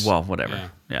voice. Well, whatever. Yeah.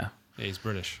 Yeah. Yeah, he's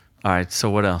British. All right, so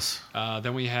what else?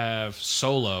 Then we have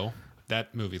Solo.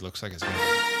 That movie looks like it's going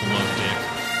to blow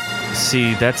dick.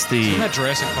 See, that's Isn't the that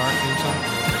Jurassic Park theme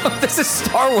song? This is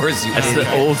Star Wars, you that's idiot.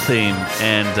 the old theme,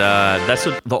 and that's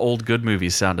what the old good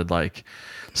movies sounded like.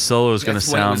 Solo is going to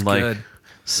That's when it was sound like good.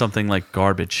 something like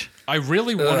garbage. I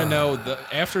really want to know,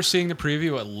 after seeing the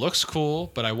preview, it looks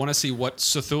cool, but I want to see what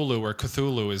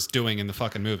Cthulhu is doing in the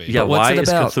fucking movie. Yeah, what's why it is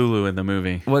about? Cthulhu in the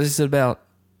movie? What is it about?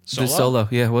 Solo? The Solo.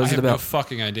 Yeah, what I is it have no about?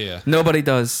 fucking idea. Nobody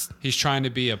does. He's trying to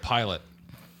be a pilot.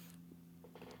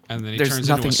 And then he There's turns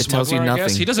nothing- into a it tells you smuggler, I guess.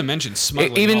 nothing. He doesn't mention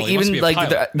smuggling at all. He wants to be a like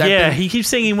pilot. that Yeah, big- he keeps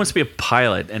saying he wants to be a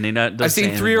pilot, and he doesn't I've say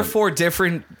seen 3 or anything. 4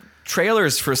 different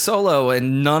trailers for Solo,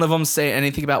 and none of them say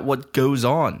anything about what goes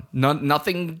on.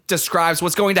 Nothing describes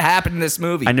what's going to happen in this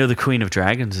movie. I know the Queen of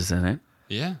Dragons is in it.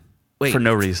 Yeah. Wait, for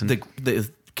no reason. The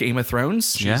Game of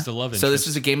Thrones. She's Yeah. the love interest. So this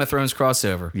is a Game of Thrones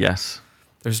crossover. Yes.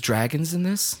 There's dragons in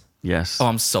this. Yes. Oh,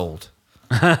 I'm sold.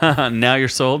 Now you're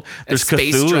sold. There's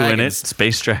space Cthulhu in it. dragons.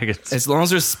 Space dragons. As long as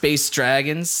there's space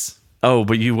dragons. Oh,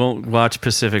 but you won't watch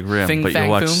Pacific Rim, Fing but Fang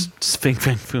you'll watch Foom? Fing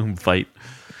Fang Foom fight.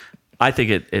 I think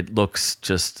it looks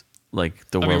just like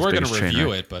the I mean, world's we're going biggest to train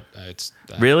review wreck. it, but it's...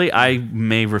 Really? I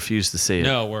may refuse to see it.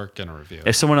 No, we're going to review it.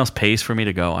 If someone else pays for me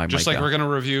to go, I Just might like go. we're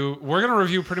going to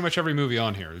review pretty much every movie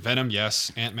on here. Venom,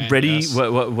 yes. Ant-Man, Ready? yes.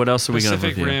 What else are we going to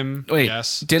Pacific review? Rim, Wait,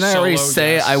 yes. didn't I already Solo,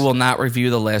 say yes. I will not review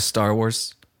the last Star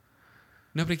Wars?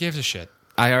 Nobody gives a shit.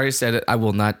 I already said it. I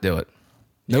will not do it.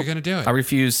 You're going to do it. I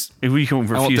refuse. We can won't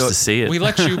refuse do to it. see it. We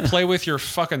let you play with your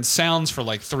fucking sounds for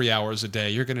like 3 hours a day.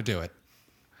 You're going to do it.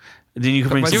 Then you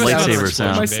can bring My some Give us another lightsaber explosion,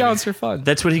 My sounds. baby. sounds are fun.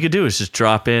 That's what he could do is just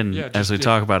drop in Yeah, as we just-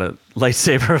 talk about it.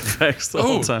 Lightsaber effects the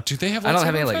whole Oh, time. do they have I don't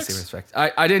have any lightsaber lightsaber effects?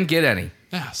 effects. I didn't get any.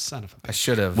 Ah, son of a I bitch.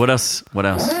 should have. What else? What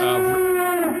else?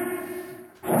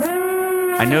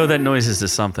 I know that noise is to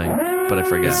something, but I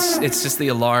forget. It's just the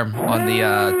alarm on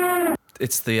the.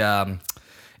 It's the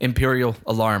Imperial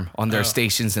alarm on their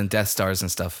stations and Death Stars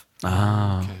and stuff.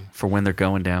 For when they're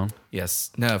going down.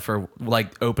 Yes. No, for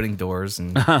like opening doors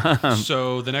and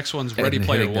So the next one's Ready and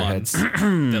Player hitting their One. heads.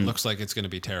 That looks like it's going to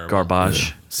be terrible.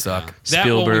 Garbage. Suck. That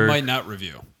one we Spielberg. might not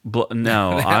review.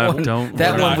 No, I one, don't.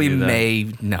 That we're one not we gonna do that.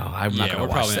 may. No, I'm not Yeah, going we're to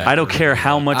watch probably that. not. I don't care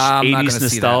how much I'm not 80s gonna see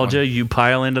that nostalgia one. you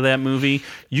pile into that movie.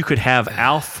 You could have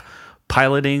Alf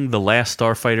piloting the last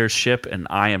Starfighter ship, and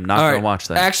I am not All going right. to watch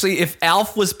that. Actually, if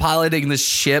Alf was piloting the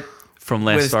ship From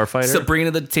Last with Starfighter?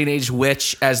 Sabrina the Teenage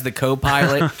Witch as the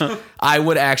co-pilot, I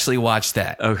would actually watch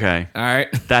that. Okay. All right.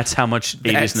 That's how much 80s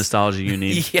That's- nostalgia you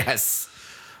need. Yes.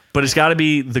 But it's got to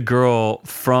be the girl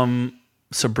from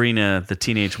Sabrina, the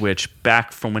Teenage Witch,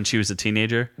 back from when she was a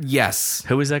teenager. Yes.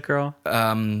 Who is that girl?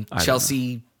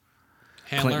 Chelsea.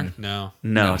 Handler? Clinton. No.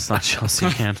 No, it's not Chelsea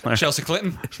Handler. Chelsea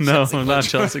Clinton? No, not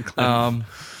Chelsea Clinton.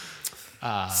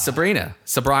 Sabrina.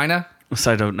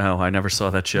 I don't know. I never saw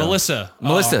that show. Melissa.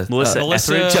 Melissa. Melissa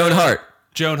Etheridge? Joan Hart.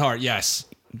 Joan Hart, yes.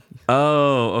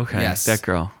 Oh, okay. Yes. That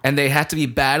girl. And they had to be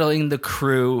battling the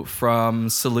crew from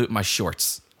Salute My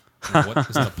Shorts. What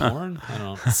is the porn? I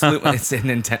don't know. Salute,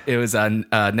 it was on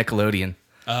Nickelodeon.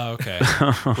 Oh, okay.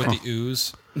 With the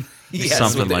ooze. Yes,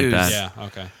 Something with the like ooze. that. Yeah,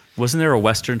 okay. Wasn't there a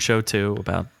Western show too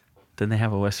about? Didn't they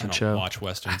have a I Western don't show? watch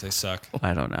westerns. They suck.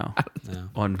 I don't know. No.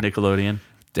 On Nickelodeon,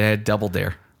 They had Double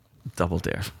Dare. Double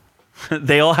Dare.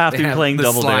 They all have to They be have playing the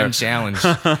Double slime Dare. challenge.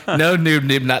 No,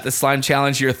 noob, not the slime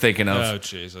challenge you're thinking of. Oh,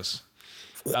 Jesus.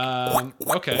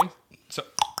 Okay.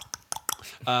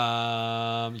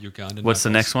 Ugandan. What's the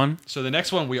Knuckles. next one? So the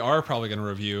next one we are probably going to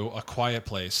review, A Quiet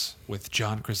Place with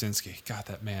John Krasinski. God,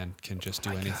 that man can just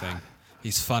do anything.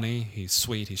 He's funny. He's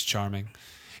sweet. He's charming.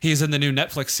 He's in the new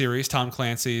Netflix series, Tom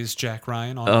Clancy's Jack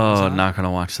Ryan. On Oh, Amazon. not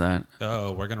gonna watch that.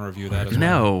 Oh, we're going to review that as well.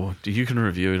 No, you can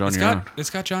review it on your own. It's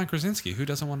got John Krasinski. Who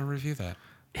doesn't want to review that?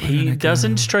 He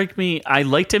doesn't strike me. I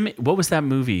liked him. What was that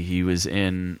movie he was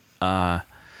in? The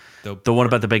one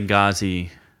about the Benghazi.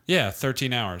 Yeah,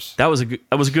 13 Hours. That was a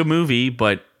good movie,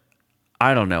 but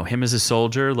I don't know him as a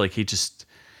soldier. Like he seems.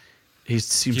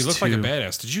 He looked too, like a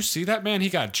badass. Did you see that man? He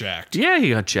got jacked. Yeah, he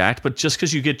got jacked, but just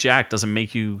because you get jacked doesn't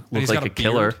make you And look like got a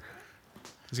killer. beard.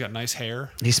 He's got nice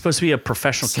hair. He's supposed to be a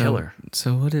professional killer.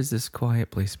 So what is this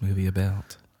Quiet Place movie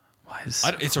about? Why is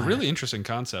It's a really interesting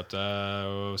concept.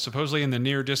 Supposedly, in the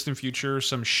near distant future,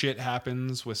 some shit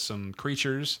happens with some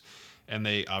creatures, and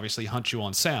they obviously hunt you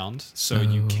on sound, so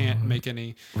you can't make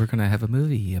any. We're gonna have a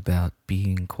movie about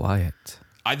being quiet.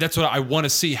 That's what I want to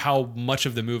see. How much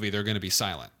of the movie they're going to be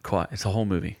silent? quiet? It's a whole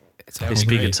movie. It's That a They would be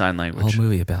speak in great. sign whole language.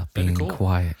 movie about That'd be being cool.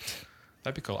 quiet.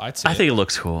 That'd be cool. I'd say. I think it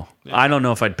looks cool. I don't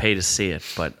know if I'd pay to see it,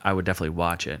 but I would definitely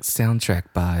watch it. Soundtrack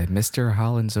by Mr.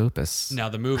 Holland's Opus. Now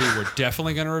the movie we're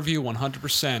definitely going to review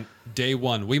 100% day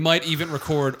one. We might even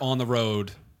record on the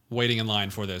road, waiting in line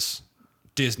for this.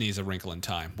 Disney's A Wrinkle in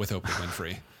Time with Oprah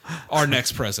Winfrey, our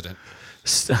next president. A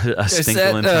Is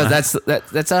stinkle in time. that's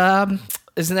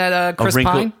isn't that Chris a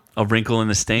wrinkle, Pine? A wrinkle in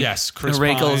the stink. Yes, Chris A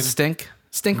wrinkle Pine, stink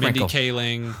Mindy wrinkle.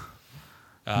 Kaling.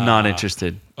 Not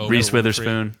interested. Oprah Reese Winfrey.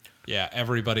 Witherspoon. Yeah,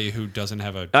 everybody who doesn't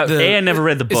have a. I never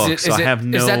read the book, so I have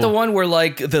no. Is that the one where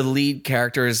like the lead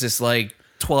character is this like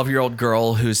 12-year-old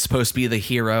girl who's supposed to be the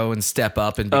hero and step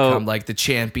up and become like the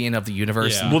champion of the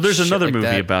universe? Yeah. and Well, there's shit another like movie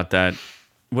that? about that.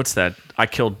 What's that? I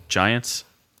Killed Giants.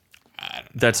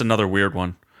 That's another weird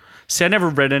one. See, I never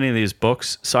read any of these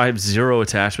books, so I have zero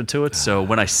attachment to it. So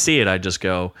when I see it, I just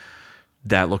go,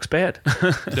 "That looks bad."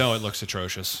 No, it looks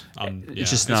atrocious. Yeah,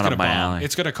 just not gonna up my bomb. alley.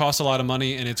 It's going to cost a lot of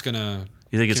money, and it's going to.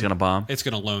 You think it's gonna bomb? It's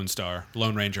going to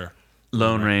Lone Ranger.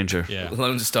 Lone Ranger. Yeah,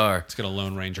 Lone Star. it's going to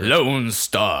Lone Ranger. Lone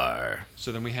Star.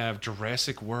 So then we have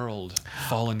Jurassic World: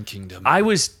 Fallen Kingdom. I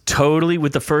was totally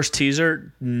with the first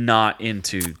teaser not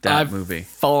into that I've movie.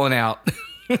 fallen out.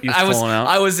 You've fallen out?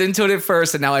 I was into it at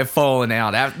first, and now I've fallen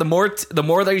out. The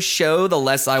more they show, the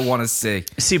less I want to see.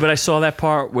 See, but I saw that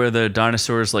part where the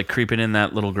dinosaurs like creeping in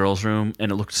that little girl's room, and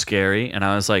it looked scary, and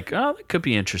I was like, "Oh, that could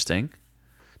be interesting."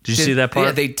 Did you see that part?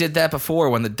 Yeah, they did that before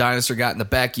when the dinosaur got in the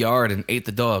backyard and ate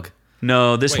the dog.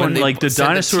 No, this one When they like the sent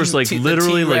dinosaurs like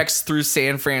literally the like T-Rex through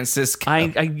San Francisco.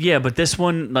 yeah, but this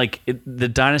one like the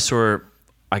dinosaur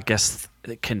I guess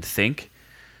can think.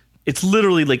 It's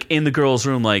literally like in the girl's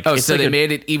room like it's so like they a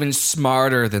made it even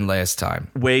smarter than last time.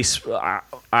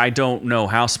 I don't know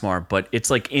how smart, but it's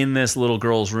like in this little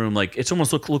girl's room like it's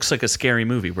almost looks like a scary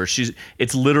movie where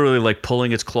it's literally like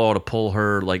pulling its claw to pull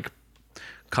her like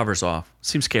covers off.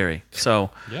 Seems scary. So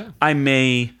Yeah. I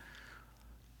may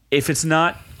if it's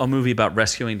not a movie about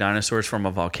rescuing dinosaurs from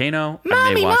a volcano,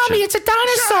 I may watch it. it's a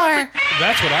dinosaur.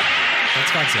 That's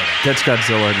Godzilla. That's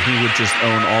Godzilla, and he would just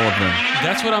own all of them.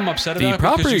 That's what I'm upset The about.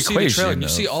 proper because you see the trailer equation and you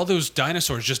of- see all those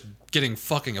dinosaurs just getting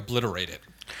fucking obliterated.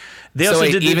 They So also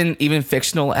wait, did even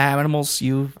fictional animals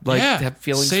you like yeah, have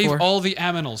feelings save for? all the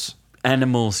aminals. the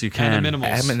animals you can.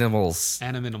 Animinimals. Animals,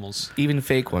 Animinimals. even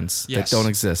fake ones Yes. that don't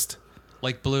exist.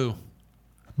 Like Blue.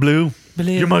 Blue.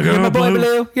 You're my girl, You're my boy, Blue.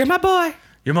 Blue. You're my boy.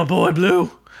 You're my boy, Blue.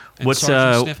 And What's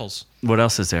Sergeant Sniffles. what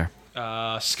else is there?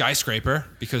 Skyscraper,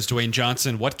 because Dwayne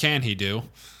Johnson, what can he do?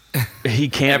 He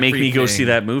can't make me go Everything. see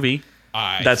that movie.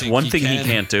 I That's think one thing he can.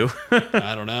 can't do.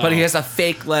 I don't know. But he has a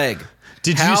fake leg.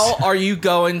 Did you How s- are you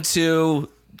going to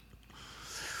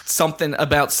something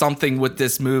about something with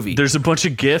this movie? There's a bunch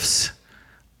of gifs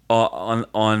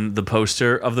on the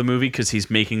poster of the movie because he's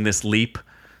making this leap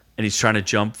and he's trying to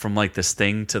jump from like this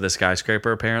thing to the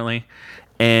skyscraper apparently.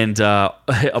 And a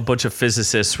bunch of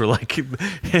physicists were like,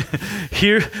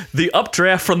 "Here, the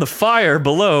updraft from the fire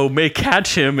below may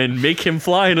catch him and make him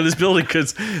fly into this building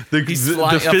because the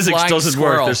a physics flying doesn't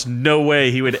work. squirrel. There's no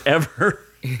way he would ever."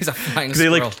 He's a flying They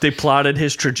squirrel. they plotted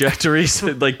his trajectories.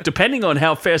 Like depending on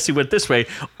how fast he went this way,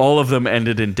 all of them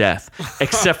ended in death,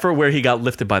 except for where he got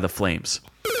lifted by the flames.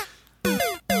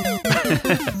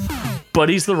 But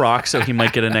he's the Rock, so he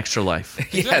might get an extra life.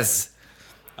 Yes.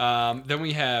 Then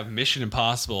we have Mission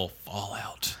Impossible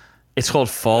Fallout. It's called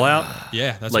Fallout,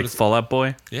 Yeah, that's like what it's, Fallout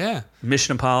Boy, yeah.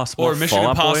 Mission Impossible, Or Mission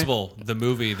Fallout Boy. Impossible, the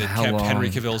movie that How kept Henry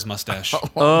long? Cavill's mustache.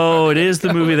 Oh, it is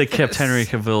the movie that kept Henry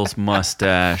Cavill's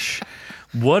mustache.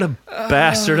 What a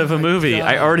bastard of a movie!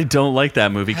 I already don't like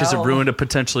that movie because it How- ruined a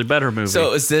potentially better movie.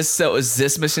 So is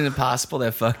this Mission Impossible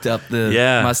that fucked up the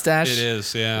Yeah. mustache? It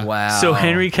is, yeah. Wow. So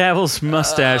Henry Cavill's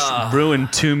mustache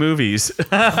ruined 2 movies.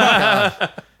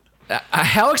 How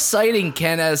exciting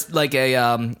can as like a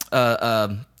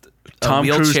Tom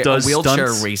Cruise does a wheelchair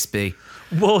stunts. race be?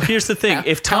 Well, here's the thing: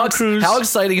 if Tom Cruise, how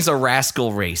exciting is a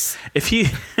rascal race? if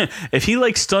he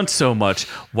likes stunts so much,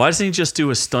 why doesn't he just do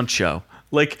a stunt show?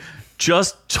 Like,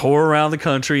 just tour around the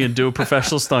country and do a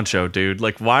professional stunt show, dude.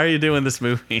 Like, why are you doing this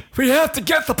movie? We have to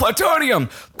get the plutonium.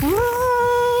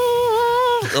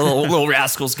 little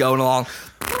rascals going along.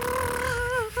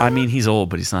 I mean, he's old,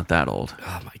 but he's not that old.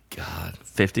 Oh my god.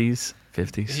 50s.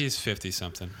 He's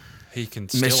 50-something. He can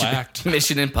still act.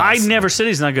 Mission I Impossible. never said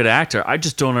he's not a good actor. I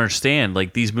just don't understand.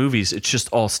 Like, these movies, it's just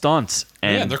all stunts.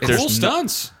 And Yeah, they're there's cool no-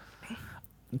 stunts.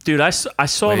 Dude, I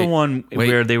saw the Wait, one wait.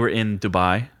 where they were in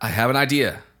Dubai. I have an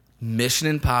idea. Mission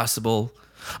Impossible: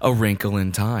 A Wrinkle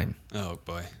in Time. Oh,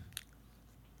 boy.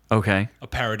 Okay. A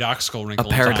paradoxical wrinkle.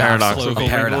 in paradox- time. Paradoxical Clothing.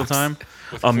 paradox. Wrinkle of Time?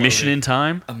 With A Mission clothing. in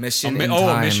Time? A mission A in mi- oh,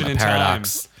 a time. mission a in time.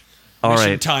 paradox. All Mission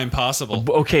right. Time Possible.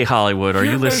 Okay, Hollywood, are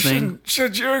you listening?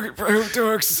 Should you prove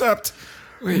to accept?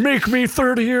 Make me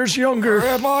 30 years younger.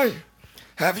 Am I?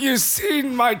 Have you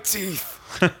seen my teeth?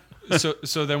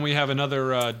 So then we have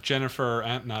another Jennifer,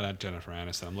 not Jennifer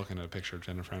Aniston. I'm looking at a picture of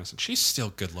Jennifer Aniston. She's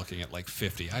still good looking at like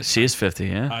 50. She is 50,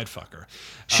 yeah. I'd fuck her.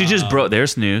 She just broke.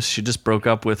 There's news. She just broke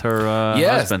up with her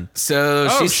husband. So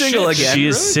Oh, she's single shit. again. She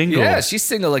is single. Yeah, she's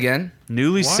single again.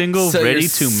 Newly single, So ready you're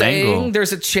to saying mingle.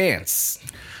 there's a chance.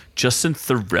 Justin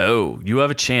Theroux, you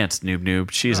have a chance,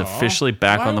 noob. She is officially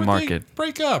back Why on the would market. they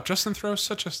break up. Justin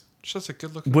Theroux's such a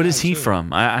good looking. What guy, is he too.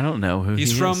 from? I don't know who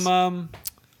He's he from is.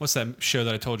 what's that show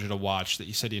that I told you to watch that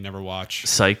you said you never watch?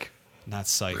 Psych, Not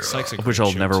Psych. Psych's a great which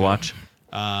I'll show, never too. watch.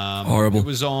 Horrible. It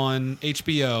was on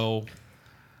HBO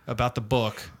about the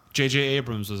book. J.J.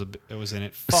 Abrams was in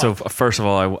it. Fuck. So first of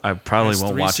all, I probably Has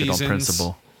won't 3 watch it on seasons.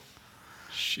 principle.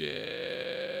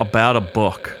 Shit. About a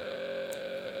book.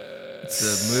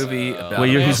 It's a movie about Well,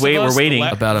 you're- Last wait, of we're Us, waiting.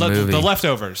 About a movie. The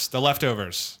Leftovers. The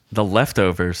Leftovers. The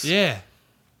Leftovers. Yeah.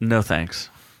 No thanks.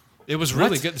 It was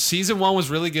really What? good. Season 1 was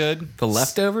really good. The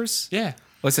Leftovers. Yeah.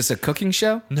 What's this? A cooking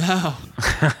show? No.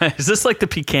 Is this like the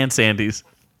Pecan Sandies?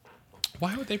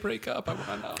 Why would they break up? I want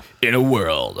to know. In a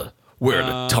world where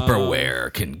the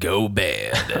Tupperware can go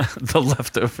bad. The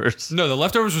Leftovers. No, The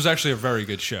Leftovers was actually a very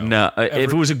good show. No,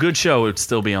 if it was a good show, it would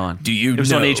still be on. Do you It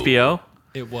was on know- HBO.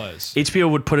 It was. HBO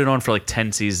would put it on for like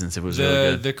 10 seasons. It was really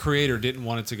The good. the creator didn't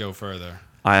want it to go further.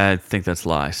 I think that's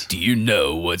lies. Do you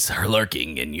know what's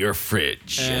lurking in your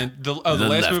fridge? And the The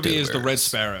last movie is The Red Leftovers.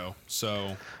 Sparrow.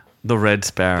 So The Red it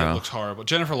Sparrow. looks horrible.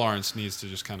 Jennifer Lawrence needs to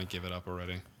just kind of give it up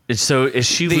already. So is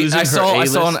she losing I saw her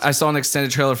A-list? I saw an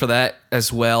extended trailer for that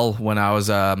as well when I was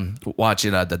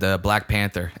watching the Black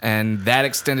Panther, and that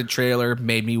extended trailer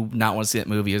made me not want to see that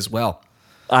movie as well.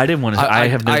 I didn't want to. I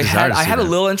have no desire to see I had a that.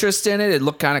 little interest in it. It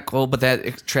looked kind of cool, but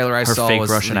that trailer I saw fake was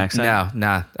Russian accent?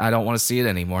 No, I don't want to see it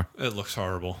anymore. It looks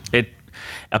horrible. It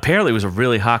apparently was a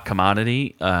really hot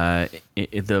commodity.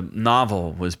 The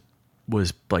novel was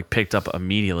like picked up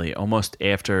immediately, almost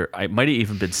after. It might have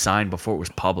even been signed before it was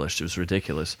published. It was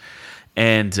ridiculous.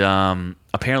 And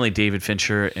apparently David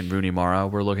Fincher and Rooney Mara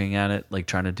were looking at it, like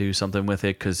trying to do something with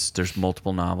it because there's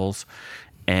multiple novels.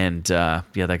 And yeah,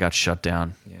 that got shut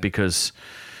down because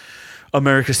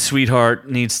America's Sweetheart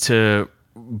needs to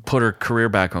put her career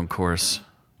back on course.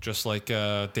 Just like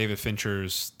David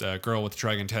Fincher's Girl with the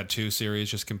Dragon Tattoo series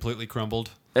just completely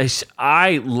crumbled.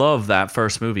 I love that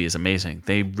first movie. It's amazing.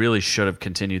 They really should have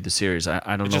continued the series. I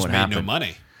don't It know just what made happened. no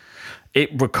money. It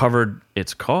recovered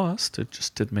its cost. It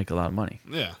just didn't make a lot of money.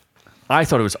 Yeah. I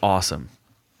thought it was awesome.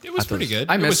 It was pretty good.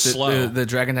 I it was missed slow. the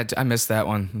Dragon Tattoo. I missed that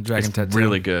one. Dragon It's Tattoo.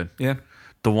 really good. Yeah.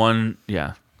 The one,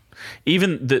 yeah.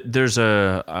 Even there's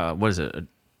a what is it?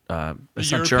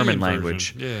 It's not German European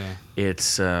language. version. Yeah.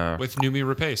 It's With Noomi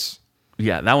Rapace.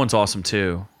 yeah, that one's awesome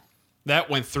too. That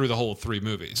went through the whole 3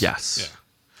 movies. Yes.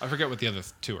 Yeah. I forget what the other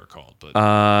 2 are called, but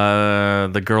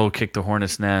The Girl Kicked the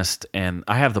Hornet's Nest, and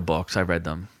I have the books. I read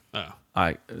them.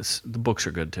 The books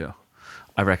are good too.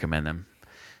 I recommend them.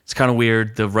 It's kind of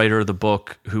weird. The writer of the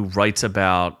book who writes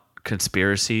about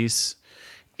conspiracies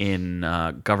in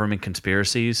government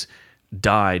conspiracies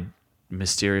died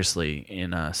mysteriously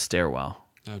in a stairwell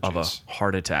of a jeez.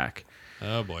 heart attack.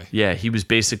 oh boy. Yeah, he was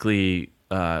basically.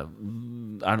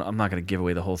 I'm not going to give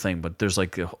away the whole thing, but there's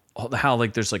like how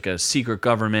like there's like a secret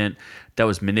government that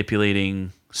was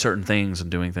manipulating certain things and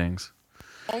doing things.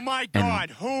 Oh my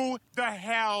God, who the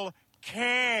hell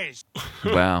cares?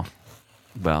 Wow.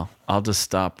 Well, I'll just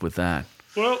stop with that.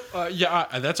 Well,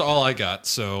 that's all I got.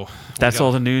 So That's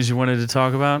all the news you wanted to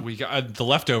talk about? we got The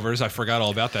Leftovers. I forgot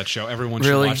all about that show. Everyone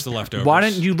Really? should watch The Leftovers. Why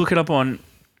didn't you look it up on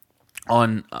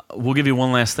we'll give you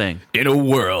one last thing. In a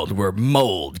world where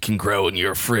mold can grow in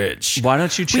your fridge. Why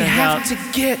don't you We check out have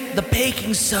to get the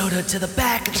baking soda to the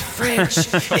back of the fridge.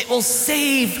 It will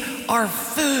save our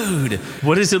food.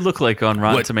 what does it look like on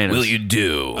Rotten What Tomatoes? will you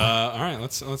do All right,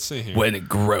 let's see here. when it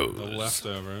grows? The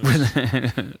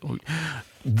Leftovers.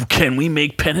 Can we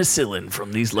make penicillin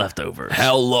from these leftovers?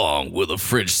 How long will the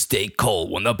fridge stay cold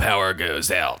when the power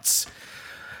goes out?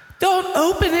 Don't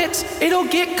open it. It'll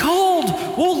get cold.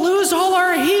 We'll lose all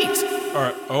our heat. All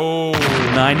right. Oh,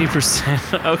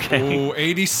 90%.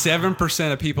 Okay.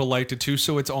 87% of people liked it too.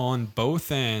 So it's on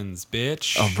both ends,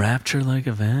 bitch. A rapture-like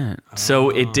event. So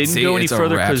it didn't See, go any it's a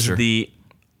further because rapture.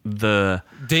 the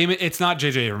Damon. It's not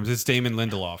J.J. Abrams. It's Damon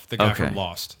Lindelof, the guy Okay. from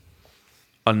Lost.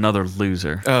 another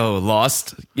loser. Oh,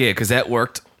 Lost? Yeah, because that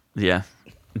worked. Yeah.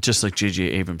 Just like J.J.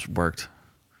 Abrams worked.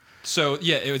 So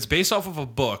yeah, it was based off of a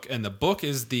book, and the book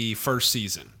is the first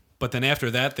season. But then after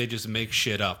that, they just make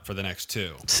shit up for the next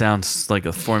two. Sounds like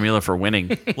a formula for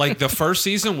winning. Like the first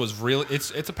season was really, it's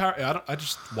a power. I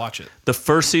just watch it. The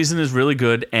first season is really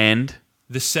good, and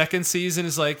The second season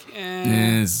is like,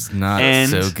 eh. It's not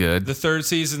And so good. The third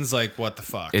season's like, what the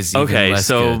fuck? It's even okay. less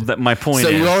So good. that my point So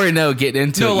is, you already know getting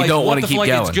into it. You don't want to keep like,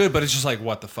 going. It's good, but it's just like,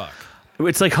 what the fuck?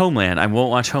 it's like Homeland. I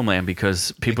won't watch Homeland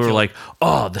because people are kill like,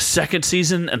 "Oh, the second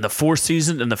season and the fourth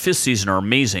season and the fifth season are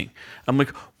amazing." I'm like,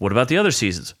 "What about the other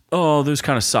seasons?" "Oh, those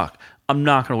kind of suck." I'm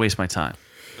not going to waste my time.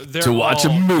 They're To watch a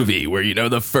all- movie where you know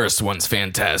the first one's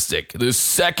fantastic, the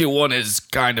second one is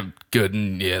kind of good,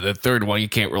 and yeah, the third one you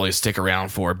can't really stick around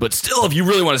for. But still, if you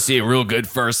really want to see a real good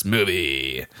first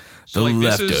movie, The like,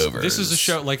 Leftovers. This is a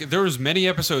show. Like there was many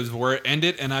episodes where it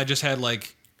ended, and I just had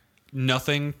like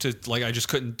nothing to like. I just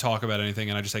couldn't talk about anything,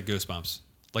 and I just had goosebumps.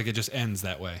 Like it just ends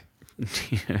that way.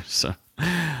 So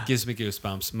Gives me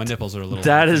goosebumps. My nipples are a little.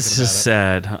 that hard is thinking just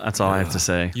about it. sad. That's all I have to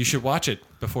say. You should watch it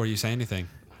before you say anything.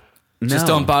 Just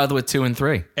No. don't bother with 2 and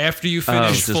 3. After you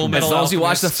finish just Full as Metal As long as you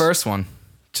watch the Alchemist- first one,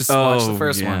 just watch the Oh,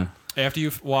 first yeah. one. After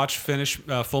you finish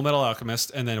Full Metal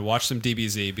Alchemist, and then watch some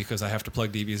DBZ because I have to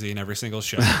plug DBZ in every single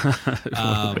show.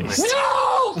 No,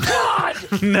 God!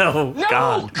 No, No,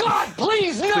 God, God,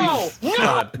 please, no! No!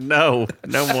 God,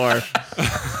 no more.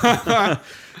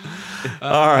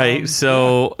 All right,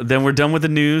 so then we're done with the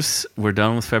news. We're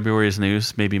done with February's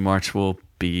news. Maybe March will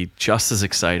be just as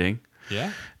exciting.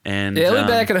 Yeah. And Yeah, we'll be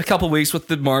back in a couple weeks with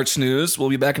the March news. We'll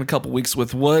be back in a couple weeks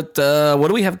with what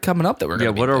do we have coming up that we're yeah.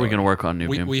 going to What are we going to work on, New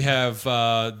Game? We have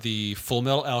the Full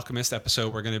Metal Alchemist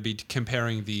episode. We're going to be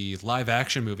comparing the live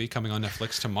action movie coming on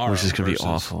Netflix tomorrow, Which is gonna be versus-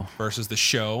 awful. versus the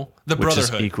show, The Which is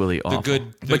Brotherhood, equally the awful.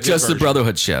 good, But good just the version.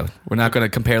 Brotherhood show. We're not going to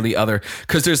compare the other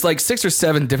because there's like 6 or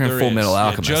 7 different There Full is, Metal yeah,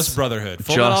 Alchemists. just Brotherhood,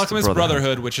 Full Just Metal Alchemist Brotherhood.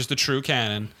 Brotherhood, which is the true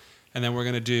canon, and then we're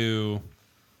going to do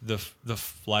the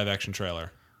live action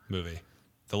trailer movie,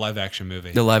 the live action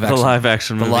movie. the live the action, live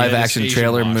action the movie. live Yeah, this action Asian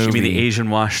trailer wash. movie. You mean the Asian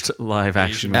washed live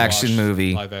action movie? Action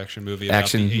movie. live action movie,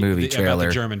 Action movie about trailer.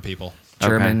 the German people.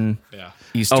 German, Yeah.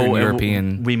 Eastern and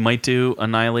European. we might do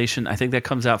Annihilation. I think that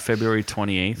comes out February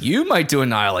 28th. You might do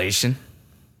Annihilation.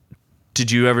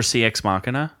 Did you ever see Ex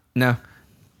Machina? No,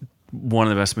 One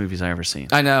of the best movies I ever seen.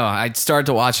 I know. I started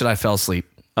to watch it. I fell asleep.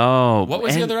 Oh, What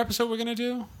was the and other episode we're going to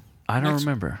do? I don't next-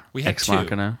 remember. we had Ex 2.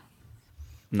 Machina.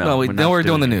 No, No, not we're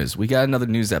doing the it. news. We got another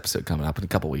news episode coming up in a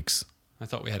couple weeks. I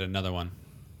thought we had another one.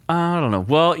 I don't know.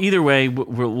 Well, either way,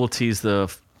 we'll tease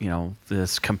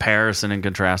this comparison and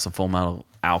contrast of Full Metal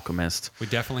Alchemist We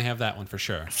definitely have that one for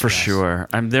sure. for Yes. sure.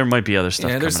 There might be other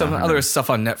stuff. Yeah, there's some coming out. other stuff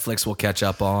on Netflix we'll catch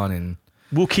up on, and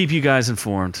We'll keep you guys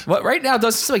informed. what right now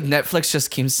does seem like Netflix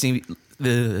just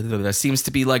seems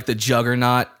to be like the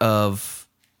juggernaut of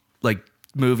like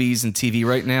movies and TV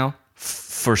right now.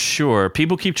 For sure.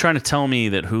 People keep trying to tell me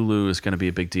that Hulu is going to be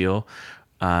a big deal.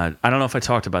 I don't know if I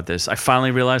talked about this. I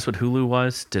finally realized what Hulu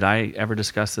was. Did I ever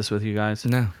discuss this with you guys?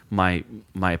 No. My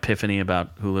epiphany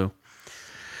about Hulu.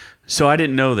 So I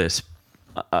didn't know this.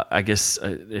 I guess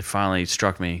it finally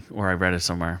struck me, or I read it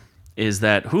somewhere, is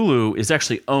that Hulu is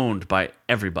actually owned by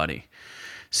everybody.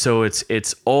 So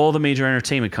it's all the major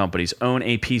entertainment companies own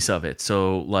a piece of it.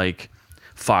 So like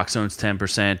Fox owns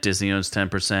 10%, Disney owns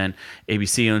 10%,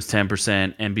 ABC owns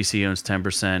 10%, NBC owns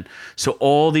 10%. So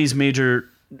all these major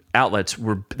outlets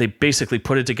they basically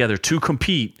put it together to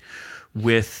compete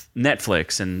with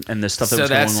Netflix and the stuff that So was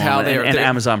that's going how on and they're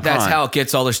Amazon Prime. That's how it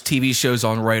gets all those TV shows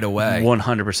on right away.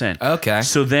 100%. Okay.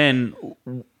 So then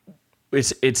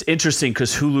it's interesting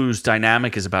because Hulu's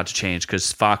dynamic is about to change because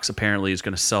Fox apparently is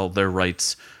going to sell their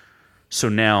rights. So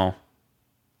now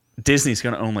Disney's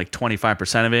going to own like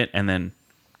 25% of it, and then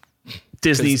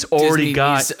Disney's 'Cause already Disney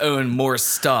got, needs to own more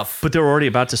stuff. but they're already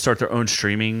about to start their own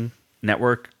streaming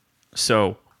network.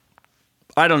 So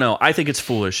I don't know. I think it's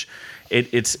foolish.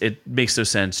 It makes no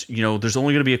sense. You know, there's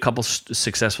only going to be a couple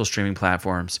successful streaming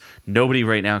platforms. Nobody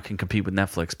right now can compete with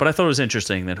Netflix. But I thought it was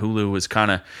interesting that Hulu was kind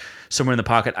of somewhere in the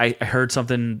pocket. I heard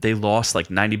something. They lost like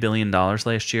 $90 billion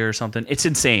last year or something. It's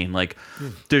insane. Like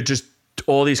they're just,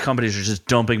 all these companies are just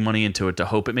dumping money into it to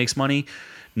hope it makes money.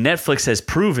 Netflix has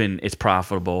proven it's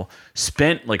profitable,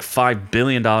 spent like $5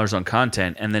 billion on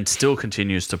content, and then still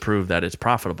continues to prove that it's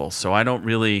profitable. So I don't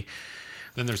really...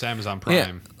 Then there's Amazon Yeah,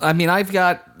 Prime. I mean, I've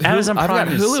got Amazon I've got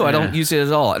Prime is, Hulu. I don't yeah. use it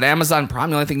at all. And Amazon Prime,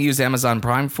 the only thing you use Amazon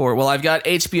Prime for, well, I've got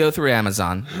HBO through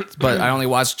Amazon, but I only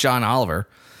watch John Oliver,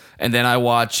 and then I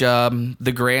watch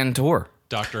the Grand Tour.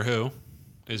 Doctor Who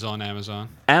is on Amazon.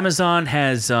 Amazon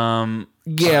has...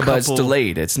 Yeah, but it's couple-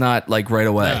 delayed. It's not like right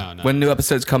away. No. When new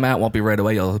episodes come out, it won't be right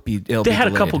away. It'll be They had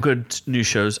delayed. a couple good new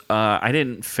shows. I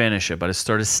didn't finish it, but it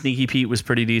started. Sneaky Pete was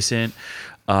pretty decent.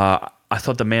 I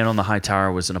thought The Man on the High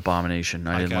Tower was an abomination.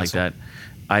 I didn't like Castle.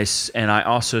 that. I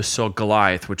also saw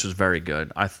Goliath, which was very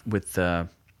good.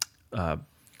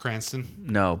 Cranston.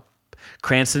 No,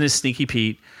 Cranston is Sneaky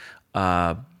Pete.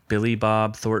 Billy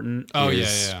Bob Thornton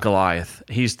is yeah. Goliath.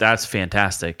 That's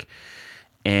fantastic.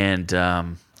 And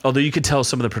although you could tell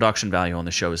some of the production value on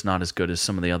the show is not as good as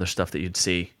some of the other stuff that you'd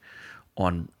see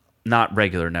on not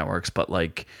regular networks, but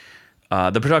like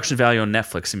the production value on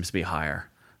Netflix seems to be higher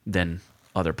than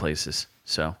other places.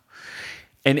 So,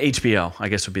 and HBO, I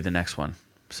guess, would be the next one.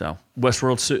 So,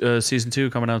 Westworld season 2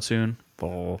 coming out soon.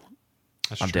 Oh,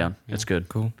 That's I'm true. down. Yeah. It's good,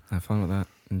 Cool. Have fun with that.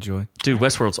 Enjoy. dude.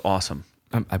 Westworld's awesome.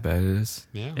 I bet it is.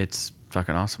 Yeah. It's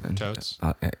fucking awesome. Totes.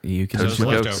 You can Those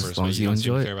enjoy it leftovers, as long but as you you don't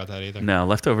seem enjoy to it. care about that either. No,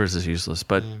 Leftovers is useless,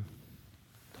 but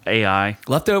AI.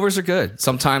 Leftovers are good.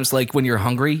 Sometimes, like when you're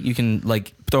hungry, you can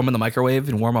like throw them in the microwave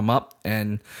and warm them up,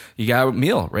 and you got a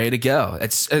meal ready to go.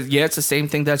 It's it's the same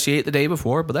thing that you ate the day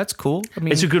before, but that's cool. I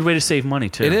mean, It's a good way to save money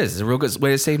too. it is. It's a real good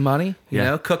way to save money. You Yeah.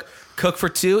 know, cook for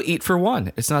two, eat for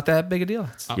one. It's not that big a deal.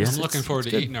 I'm Yes. looking forward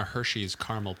to good. eating a Hershey's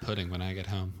caramel pudding when I get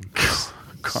home.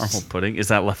 Caramel pudding, is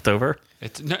that leftover?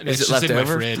 It's Is just it left in my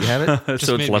over? fridge. You have it? Just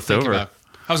So made it's me left think over. about-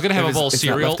 I was gonna have a bowl of It's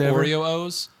not cereal, leftover? Oreo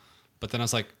O's, but then I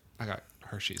was like, I got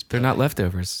Hershey's. They're not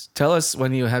leftovers. Tell us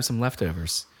when you have some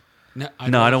leftovers. No,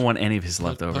 No, I don't want any of his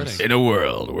leftovers. pudding. In a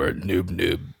world where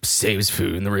Noob saves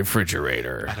food in the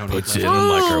refrigerator, don't puts eat it in the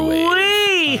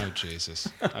microwave. Oh Jesus.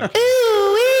 Okay.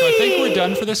 So I think we're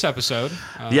done for this episode.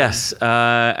 Yes,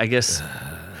 I guess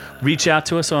reach out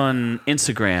to us on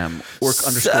Instagram,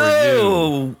 orc_you.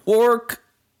 So, Orc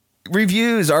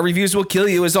Reviews. Our Reviews Will Kill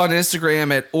You is on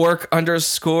Instagram at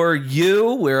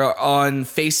orc_you. We're on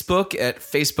Facebook at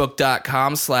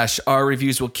facebook.com/Our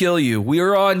Reviews Will Kill You. We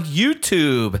are on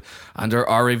YouTube under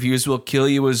Our Reviews Will Kill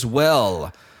You as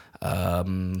well.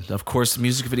 Of course, the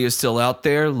music video is still out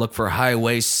there. Look for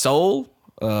Highway Soul,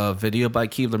 video by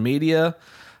Keebler Media.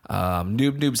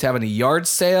 Noob Noob's having a yard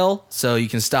sale, so you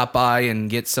can stop by and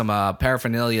get some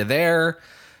paraphernalia there.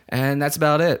 And that's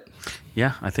about it.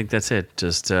 Yeah, I think that's it.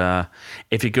 Just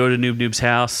if you go to Noob Noob's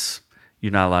house,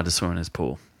 you're not allowed to swim in his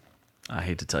pool. I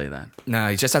hate to tell you that. No,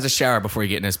 he just has to shower before you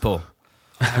get in his pool.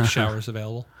 I have showers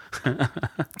available.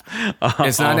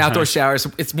 It's not an outdoor shower.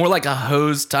 It's more like a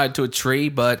hose tied to a tree,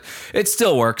 but it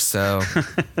still works. So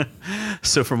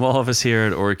So from all of us here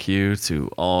at OrcU to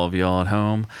all of y'all at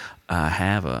home,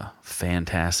 have a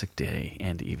fantastic day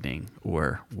and evening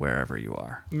or wherever you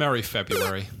are. Merry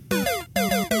February.